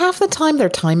 because half the time their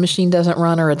Time Machine doesn't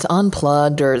run, or it's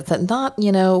unplugged, or not,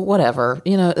 whatever.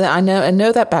 I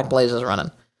know that Backblaze is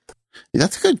running.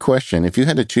 That's a good question. If you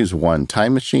had to choose one,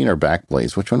 Time Machine or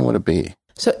Backblaze, which one would it be?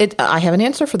 So I have an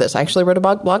answer for this. I actually wrote a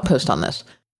blog post on this.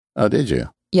 Oh, did you?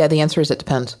 Yeah, the answer is it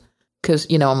depends, because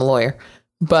I'm a lawyer,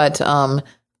 but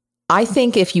I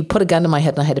think if you put a gun to my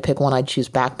head and I had to pick one, I'd choose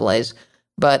Backblaze.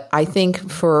 But I think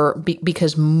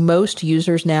because most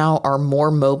users now are more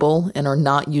mobile and are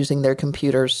not using their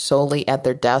computers solely at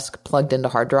their desk plugged into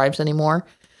hard drives anymore.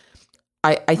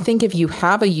 I think if you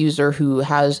have a user who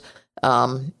has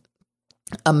a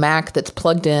Mac that's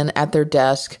plugged in at their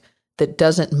desk that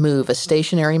doesn't move, a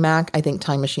stationary Mac, I think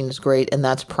Time Machine is great. And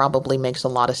that's probably makes a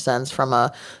lot of sense from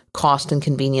a cost and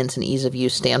convenience and ease of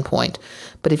use standpoint.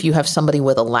 But if you have somebody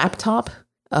with a laptop,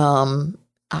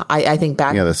 I think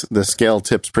the scale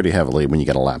tips pretty heavily when you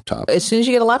get a laptop. As soon as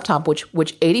you get a laptop, which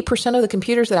 80% of the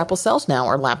computers that Apple sells now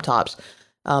are laptops,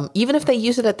 Even if they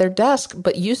use it at their desk,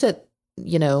 but use it,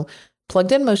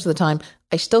 plugged in most of the time,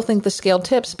 I still think the scale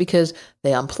tips because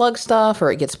they unplug stuff or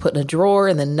it gets put in a drawer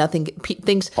and then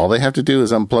things. All they have to do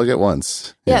is unplug it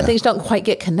once. Yeah, things don't quite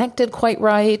get connected quite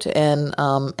right. And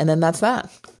then that's that.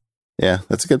 Yeah,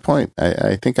 that's a good point.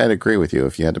 I think I'd agree with you.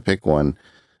 If you had to pick one,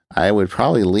 I would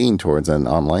probably lean towards an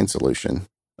online solution.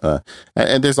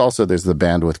 And there's the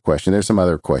bandwidth question. There's some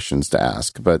other questions to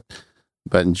ask, but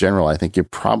in general, I think you're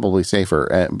probably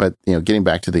safer. But getting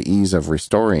back to the ease of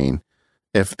restoring,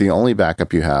 if the only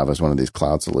backup you have is one of these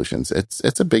cloud solutions,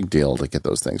 it's a big deal to get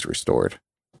those things restored.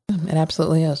 It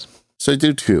absolutely is. So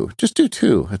do two. Just do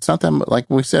two. It's not that, like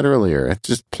we said earlier.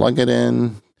 Just plug it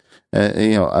in.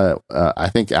 I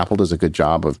think Apple does a good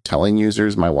job of telling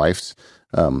users. My wife's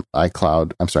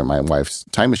my wife's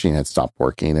Time Machine had stopped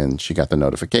working, and she got the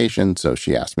notification, so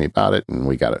she asked me about it, and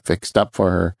we got it fixed up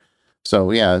for her.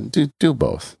 So yeah, do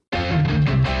both.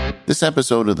 This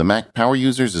episode of the Mac Power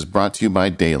Users is brought to you by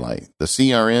Daylight, the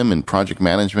CRM and project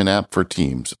management app for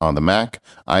teams on the Mac,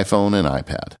 iPhone, and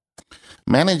iPad.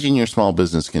 Managing your small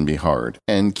business can be hard,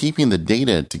 and keeping the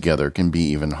data together can be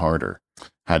even harder.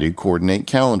 How do you coordinate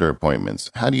calendar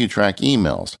appointments? How do you track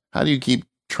emails? How do you keep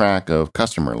track of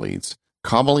customer leads?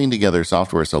 Cobbling together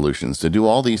software solutions to do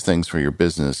all these things for your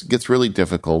business gets really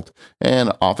difficult,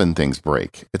 and often things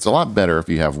break. It's a lot better if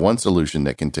you have one solution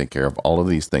that can take care of all of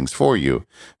these things for you,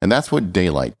 and that's what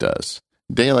Daylight does.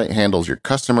 Daylight handles your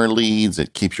customer leads.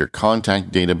 It keeps your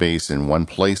contact database in one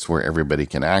place where everybody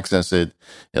can access it.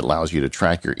 It allows you to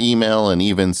track your email and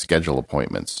even schedule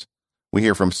appointments. We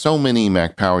hear from so many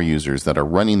Mac Power users that are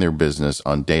running their business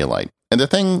on Daylight. And the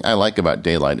thing I like about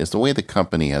Daylight is the way the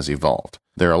company has evolved.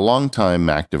 They're a longtime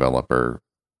Mac developer,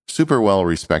 super well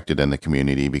respected in the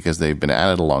community because they've been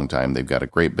at it a long time. They've got a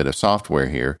great bit of software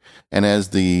here. And as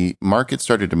the market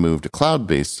started to move to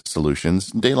cloud-based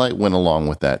solutions, Daylight went along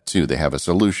with that too. They have a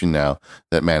solution now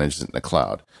that manages it in the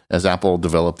cloud. As Apple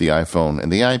developed the iPhone and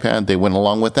the iPad, they went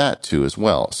along with that too as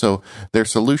well. So their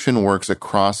solution works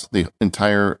across the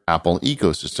entire Apple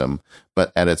ecosystem,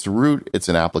 but at its root, it's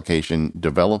an application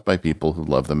developed by people who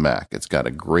love the Mac. It's got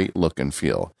a great look and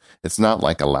feel. It's not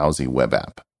like a lousy web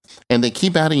app. And they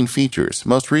keep adding features.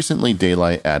 Most recently,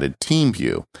 Daylight added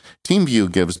TeamView. TeamView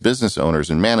gives business owners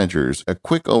and managers a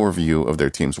quick overview of their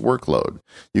team's workload.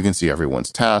 You can see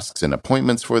everyone's tasks and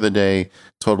appointments for the day,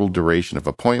 total duration of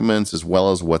appointments, as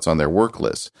well as what's on their work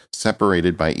list,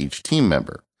 separated by each team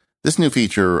member. This new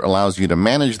feature allows you to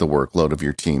manage the workload of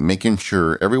your team, making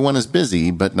sure everyone is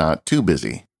busy but not too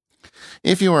busy.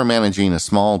 If you are managing a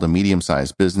small to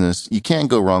medium-sized business, you can't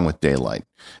go wrong with Daylight.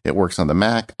 It works on the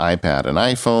Mac, iPad, and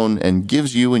iPhone and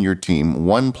gives you and your team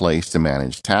one place to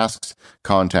manage tasks,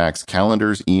 contacts,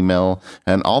 calendars, email,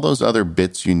 and all those other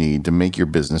bits you need to make your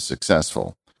business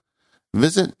successful.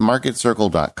 Visit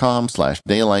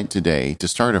marketcircle.com/daylight today to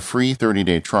start a free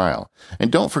 30-day trial.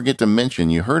 And don't forget to mention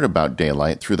you heard about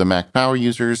Daylight through the Mac Power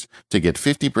Users to get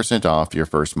 50% off your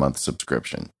first month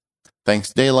subscription.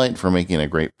 Thanks, Daylight, for making a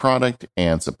great product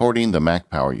and supporting the Mac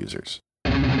Power Users.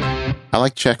 I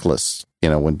like checklists,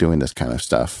 when doing this kind of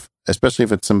stuff, especially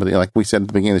if it's somebody, like we said at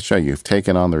the beginning of the show, you've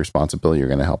taken on the responsibility, you're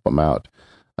going to help them out.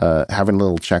 Having a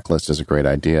little checklist is a great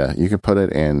idea. You could put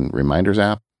it in Reminders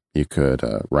app. You could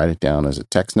write it down as a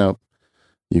text note.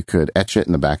 You could etch it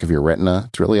in the back of your Retina.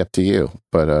 It's really up to you.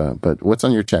 But what's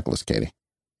on your checklist, Katie?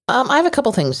 I have a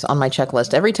couple things on my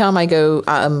checklist. Every time I go,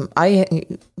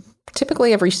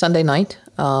 typically every Sunday night,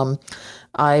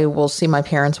 I will see my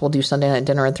parents. We'll do Sunday night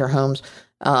dinner at their homes.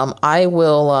 I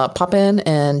will pop in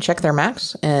and check their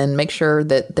Macs and make sure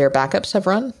that their backups have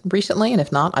run recently. And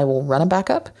if not, I will run a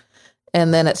backup.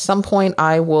 And then at some point,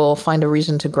 I will find a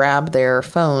reason to grab their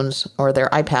phones or their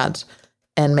iPads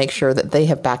and make sure that they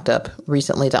have backed up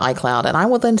recently to iCloud. And I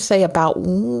will then say about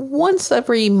once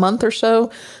every month or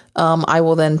so, I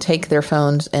will then take their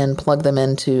phones and plug them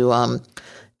into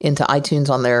iTunes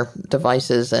on their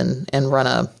devices and run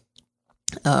a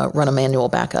manual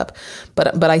backup.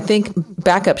 But I think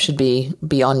backup should be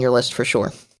on your list for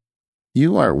sure.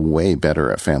 You are way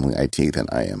better at family IT than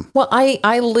I am. Well,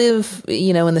 I live,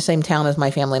 in the same town as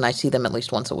my family, and I see them at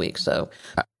least once a week. So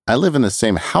I live in the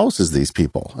same house as these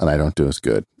people, and I don't do as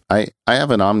good. I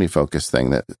have an OmniFocus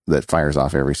thing that fires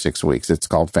off every 6 weeks. It's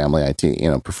called Family IT,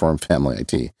 Perform Family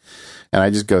IT. And I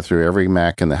just go through every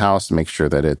Mac in the house to make sure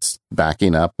that it's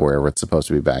backing up wherever it's supposed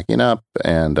to be backing up.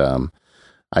 And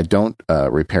I don't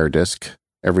repair disk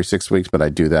every 6 weeks, but I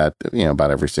do that,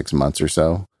 about every 6 months or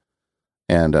so.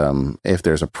 And if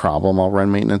there's a problem, I'll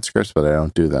run maintenance scripts, but I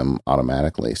don't do them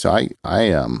automatically. So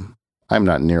I'm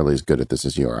not nearly as good at this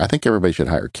as you are. I think everybody should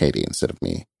hire Katie instead of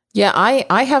me. Yeah,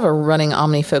 I have a running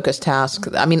OmniFocus task.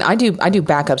 I mean, I do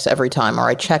backups every time, or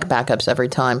I check backups every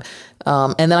time.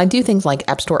 And then I do things like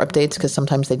App Store updates because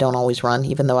sometimes they don't always run,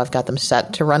 even though I've got them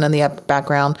set to run in the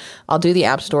background. I'll do the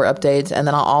App Store updates, and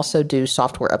then I'll also do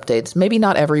software updates. Maybe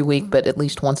not every week, but at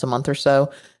least once a month or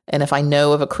so. And if I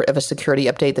know of a security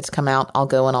update that's come out, I'll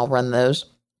go and I'll run those.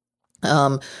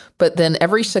 But then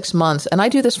every 6 months, and I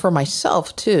do this for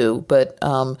myself too, but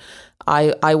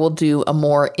I will do a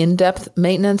more in-depth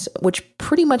maintenance, which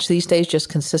pretty much these days just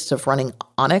consists of running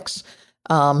Onyx,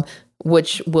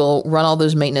 which will run all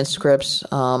those maintenance scripts,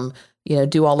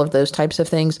 do all of those types of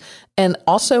things. And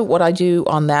also what I do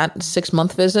on that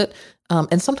 6-month visit,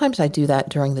 and sometimes I do that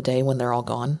during the day when they're all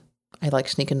gone. I like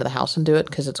sneak into the house and do it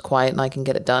because it's quiet and I can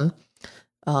get it done.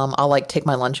 I'll like take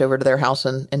my lunch over to their house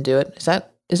and do it.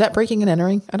 Is that breaking and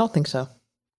entering? I don't think so.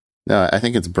 No, I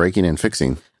think it's breaking and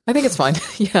fixing. I think it's fine.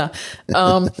 Yeah.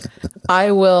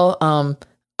 I will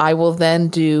then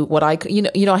do what I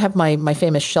have my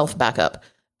famous shelf backup.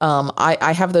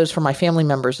 I have those for my family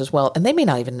members as well, and they may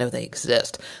not even know they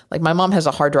exist. Like my mom has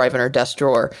a hard drive in her desk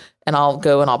drawer, and I'll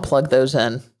go and I'll plug those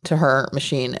in to her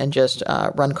machine and just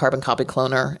run Carbon Copy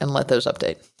Cloner and let those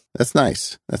update. That's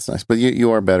nice. But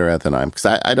you are better at than I am,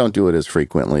 because I don't do it as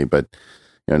frequently, but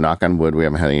knock on wood, we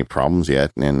haven't had any problems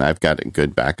yet, and I've got a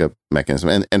good backup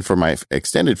mechanism. And for my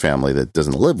extended family that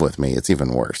doesn't live with me, it's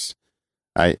even worse.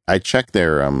 I check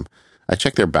their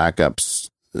backups.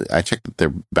 I check that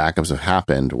their backups have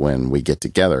happened when we get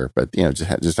together, but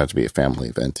just have to be a family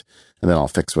event, and then I'll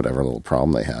fix whatever little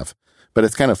problem they have. But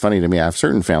it's kind of funny to me. I have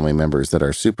certain family members that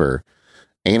are super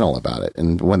anal about it,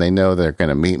 and when they know they're going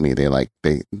to meet me,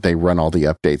 they run all the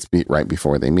updates right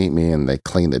before they meet me, and they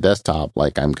clean the desktop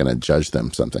like I'm going to judge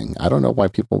them something. I don't know why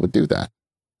people would do that.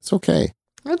 It's okay.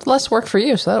 It's less work for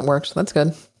you, so that works. That's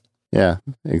good. Yeah,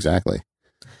 exactly.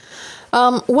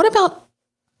 What about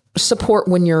support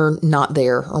when you're not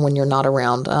there or when you're not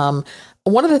around?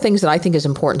 One of the things that I think is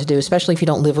important to do, especially if you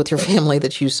don't live with your family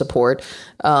that you support,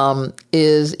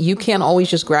 is you can't always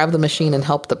just grab the machine and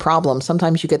help the problem.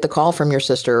 Sometimes you get the call from your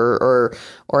sister or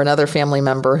another family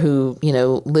member who,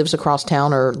 lives across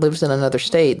town or lives in another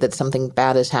state that something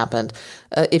bad has happened.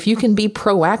 If you can be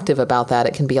proactive about that,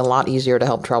 it can be a lot easier to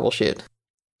help troubleshoot.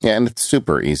 Yeah, and it's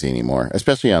super easy anymore,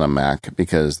 especially on a Mac,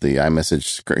 because the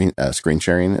iMessage screen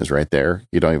sharing is right there.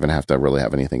 You don't even have to really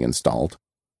have anything installed.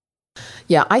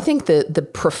 Yeah, I think the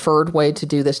preferred way to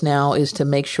do this now is to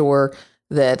make sure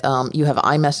that you have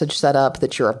iMessage set up,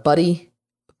 that you're a buddy.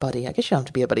 I guess you don't have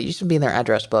to be a buddy. You should be in their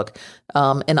address book,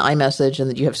 in iMessage, and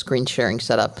that you have screen sharing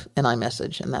set up in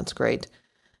iMessage, and that's great.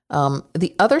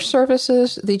 The other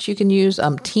services that you can use,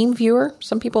 TeamViewer,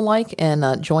 some people like,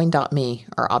 and Join.me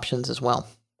are options as well.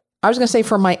 I was going to say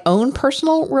for my own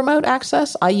personal remote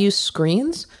access, I use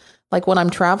Screens. Like when I'm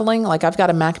traveling, like I've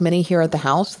got a Mac Mini here at the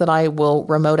house that I will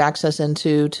remote access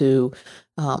into to,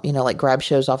 like grab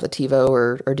shows off the TiVo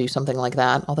or do something like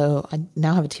that. Although I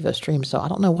now have a TiVo Stream, so I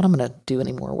don't know what I'm going to do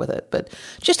anymore with it. But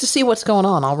just to see what's going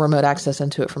on, I'll remote access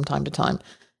into it from time to time.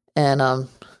 And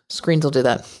Screens will do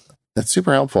that. That's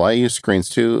super helpful. I use Screens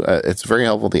too. It's very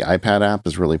helpful. The iPad app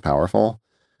is really powerful.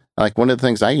 Like one of the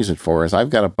things I use it for is I've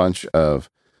got a bunch of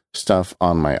stuff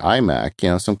on my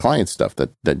iMac, some client stuff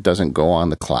that doesn't go on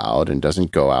the cloud and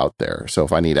doesn't go out there. So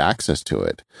if I need access to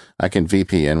it, I can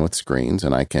VPN with Screens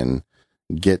and I can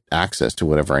get access to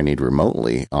whatever I need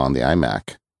remotely on the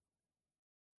iMac.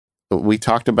 We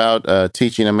talked about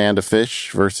teaching a man to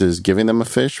fish versus giving them a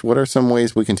fish. What are some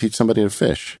ways we can teach somebody to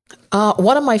fish?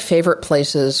 One of my favorite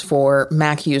places for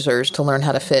Mac users to learn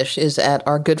how to fish is at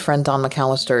our good friend Don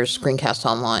McAllister's Screencast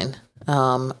Online.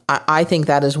 I think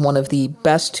that is one of the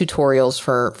best tutorials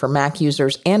for Mac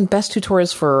users and best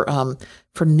tutorials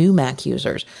for new Mac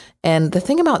users. And the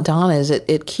thing about Don is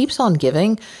it keeps on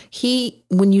giving.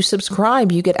 When you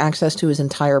subscribe, you get access to his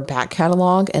entire back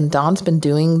catalog. And Don's been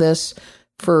doing this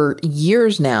for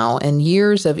years now, and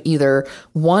years of either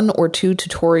 1 or 2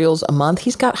 tutorials a month.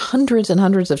 He's got hundreds and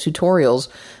hundreds of tutorials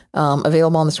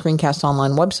available on the Screencast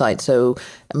Online website. So,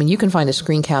 you can find a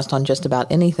screencast on just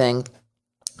about anything.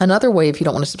 Another way, if you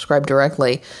don't want to subscribe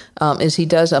directly, is he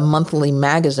does a monthly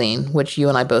magazine, which you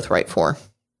and I both write for.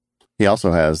 He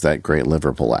also has that great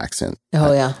Liverpool accent.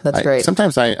 Oh, yeah, that's great.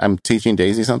 Sometimes I'm teaching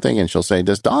Daisy something, and she'll say,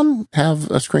 "Does Don have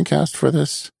a screencast for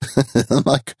this?" I'm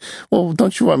like, "Well,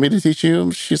 don't you want me to teach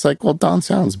you?" She's like, "Well, Don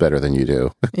sounds better than you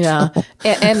do." Yeah,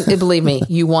 and believe me,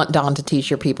 you want Don to teach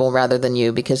your people rather than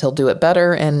you, because he'll do it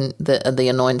better, and the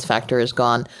annoyance factor is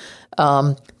gone.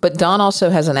 But Don also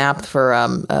has an app for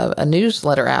a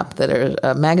newsletter app,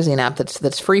 a magazine app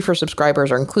that's free for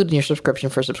subscribers or included in your subscription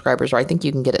for subscribers. Or I think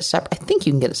you can get it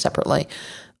separately.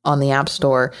 on the App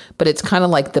Store, but it's kind of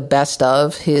like the best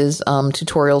of his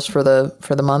tutorials for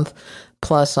the month,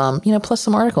 plus plus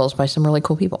some articles by some really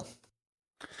cool people.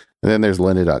 And then there's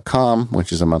lynda.com,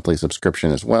 which is a monthly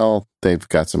subscription as well. They've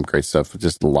got some great stuff,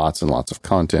 just lots and lots of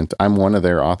content. I'm one of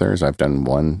their authors. I've done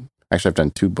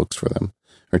 2 books for them,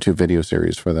 or 2 video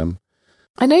series for them.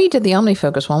 I know you did the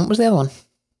OmniFocus one. What was the other one?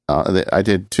 I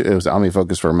did 2. It was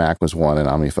OmniFocus for Mac was one, and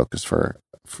OmniFocus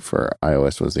for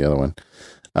iOS was the other one.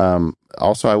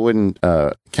 Also, I wouldn't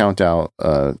count out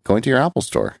going to your Apple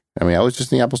Store. I mean, I was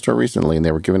just in the Apple Store recently, and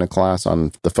they were giving a class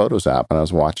on the Photos app, and I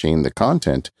was watching the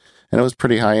content, and it was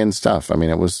pretty high-end stuff. I mean,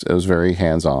 it was very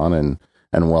hands-on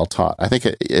and well taught. I think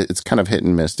it's kind of hit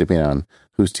and miss depending on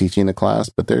who's teaching the class,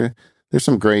 but there's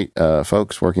some great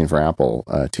folks working for Apple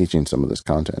teaching some of this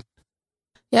content.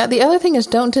 Yeah, the other thing is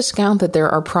don't discount that there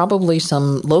are probably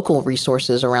some local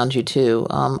resources around you too.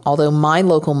 Although my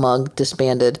local mug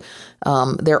disbanded,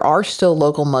 there are still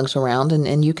local mugs around,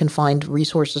 and you can find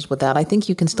resources with that. I think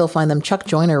you can still find them. Chuck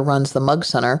Joyner runs the Mug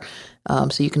Center,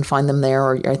 so you can find them there.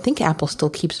 Or I think Apple still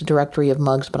keeps a directory of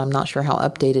mugs, but I'm not sure how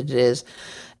updated it is.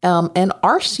 And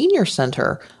our senior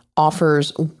center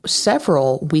offers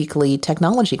several weekly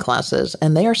technology classes,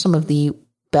 and they are some of the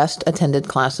best attended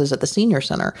classes at the senior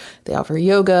center. They offer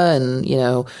yoga and,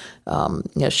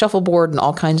 shuffleboard and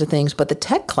all kinds of things, but the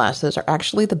tech classes are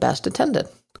actually the best attended.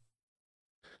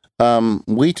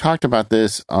 We talked about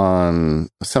this on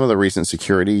some of the recent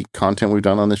security content we've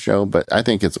done on the show, but I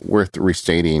think it's worth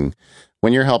restating.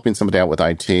 When you're helping somebody out with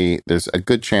IT, there's a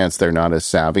good chance they're not as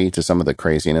savvy to some of the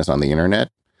craziness on the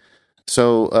internet.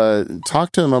 So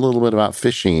talk to them a little bit about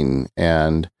phishing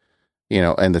and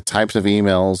the types of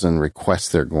emails and requests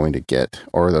they're going to get,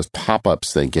 or those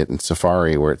pop-ups they get in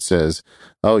Safari where it says,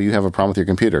 oh, you have a problem with your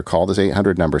computer, call this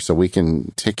 800 number so we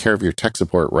can take care of your tech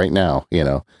support right now.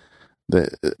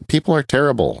 The people are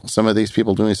terrible. Some of these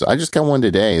people doing this. I just got one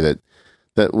today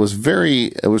that was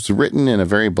it was written in a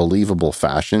very believable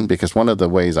fashion, because one of the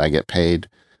ways I get paid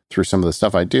through some of the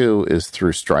stuff I do is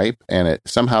through Stripe, and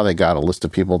somehow they got a list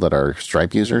of people that are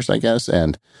Stripe users, I guess,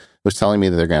 and was telling me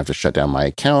that they're going to have to shut down my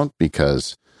account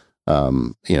because,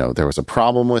 there was a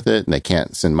problem with it and they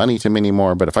can't send money to me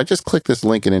anymore. But if I just click this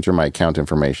link and enter my account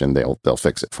information, they'll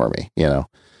fix it for me,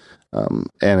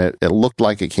 and it looked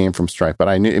like it came from Stripe, but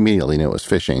I immediately knew it was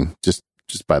phishing just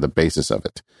by the basis of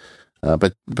it.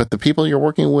 But the people you're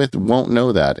working with won't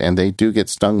know that, and they do get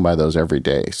stung by those every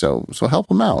day. So help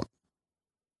them out.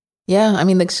 Yeah, I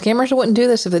mean, the scammers wouldn't do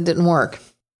this if it didn't work.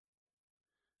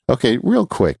 Okay, real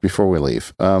quick before we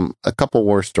leave, a couple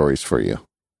war stories for you.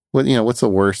 What's the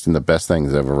worst and the best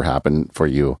things that have ever happened for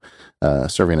you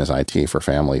serving as IT for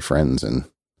family, friends, and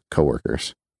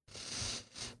coworkers?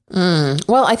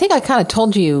 Well, I think I kind of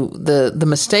told you the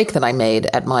mistake that I made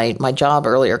at my job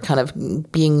earlier, kind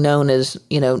of being known as,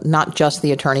 not just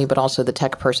the attorney, but also the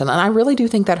tech person. And I really do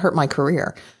think that hurt my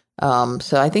career.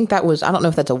 So I think that was, I don't know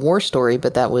if that's a war story,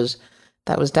 but that was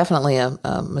definitely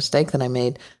a mistake that I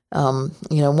made.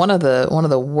 One of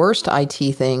the worst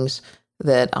IT things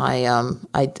that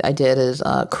I did is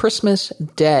Christmas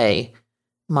Day,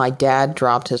 my dad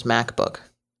dropped his MacBook,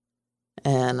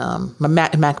 and my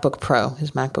MacBook Pro,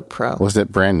 his MacBook Pro. Was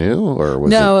it brand new or was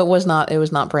No, it was not. It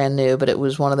was not brand new, but it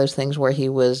was one of those things where he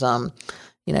was,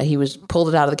 he was pulled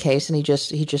it out of the case and he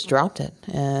just dropped it,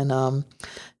 and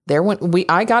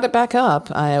I got it back up.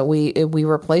 We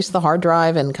replaced the hard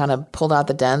drive and kind of pulled out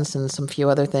the dents and some few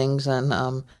other things.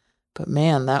 And, but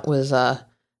man, that was,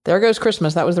 there goes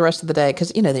Christmas. That was the rest of the day.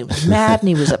 Cause he was mad and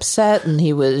he was upset and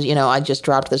he was, I just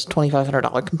dropped this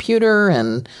 $2,500 computer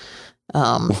and,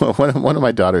 one of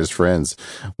my daughter's friends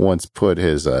once put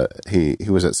his, he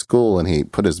was at school and he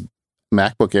put his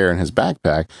MacBook Air in his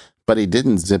backpack, but he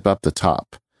didn't zip up the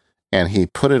top and he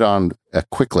put it on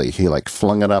quickly. He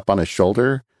flung it up on his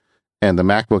shoulder. And the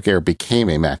MacBook Air became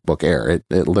a MacBook Air.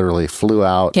 It literally flew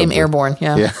out. Came airborne,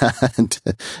 yeah. Yeah,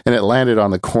 and it landed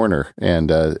on the corner,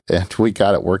 and we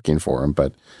got it working for him.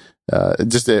 But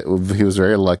he was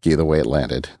very lucky the way it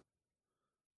landed.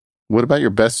 What about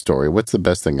your best story? What's the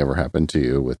best thing ever happened to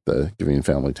you with the giving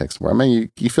family tech support? I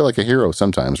mean, you feel like a hero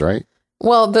sometimes, right?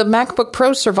 Well, the MacBook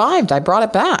Pro survived. I brought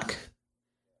it back.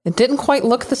 It didn't quite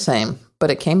look the same, but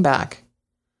it came back.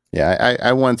 Yeah,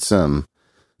 I once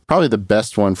probably the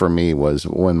best one for me was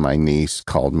when my niece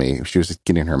called me. She was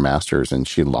getting her master's and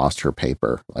she lost her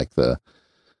paper.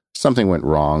 Something went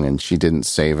wrong and she didn't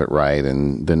save it right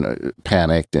and then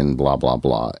panicked and blah, blah,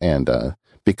 blah. And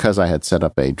because I had set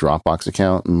up a Dropbox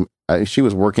account, she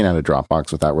was working out of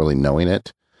Dropbox without really knowing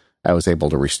it. I was able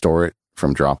to restore it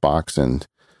from Dropbox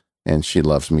and she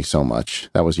loves me so much.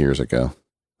 That was years ago.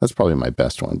 That's probably my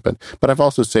best one. But I've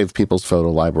also saved people's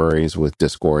photo libraries with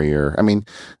Discourier. I mean,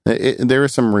 there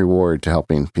is some reward to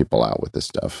helping people out with this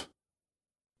stuff.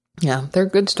 Yeah, they're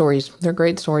good stories. They're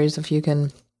great stories if you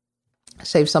can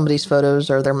save somebody's photos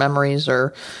or their memories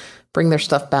or bring their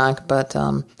stuff back. But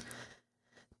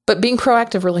being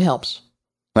proactive really helps.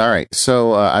 All right.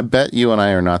 So I bet you and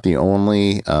I are not the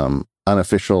only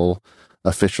official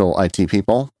IT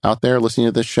people out there listening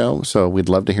to this show. So we'd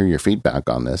love to hear your feedback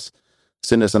on this.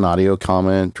 Send us an audio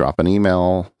comment, drop an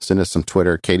email, send us some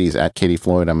Twitter. Katie's at Katie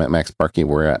Floyd. I'm at Max Sparky.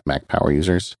 We're at Mac Power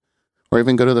Users. Or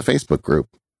even go to the Facebook group.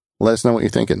 Let us know what you're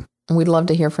thinking. We'd love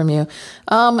to hear from you.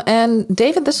 And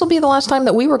David, this will be the last time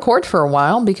that we record for a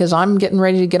while because I'm getting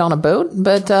ready to get on a boat.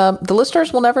 But the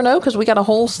listeners will never know because we got a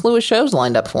whole slew of shows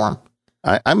lined up for them.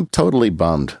 I'm totally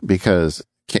bummed because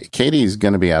Katie's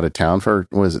going to be out of town for,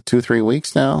 was it 2-3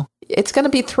 weeks now? It's going to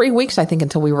be 3 weeks, I think,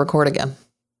 until we record again.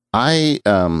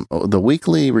 The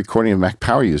weekly recording of Mac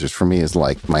Power Users for me is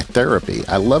like my therapy.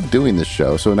 I love doing this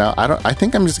show. So now I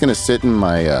think I'm just going to sit in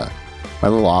my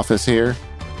little office here.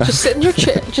 Just sit in your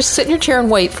chair. Just sit in your chair and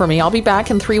wait for me. I'll be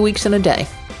back in 3 weeks and a day.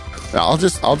 I'll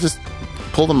just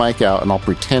pull the mic out and I'll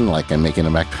pretend like I'm making a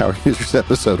Mac Power Users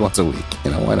episode once a week.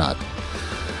 Why not?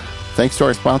 Thanks to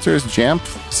our sponsors, Jamf,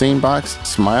 SaneBox,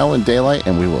 Smile, and Daylight,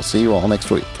 and we will see you all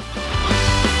next week.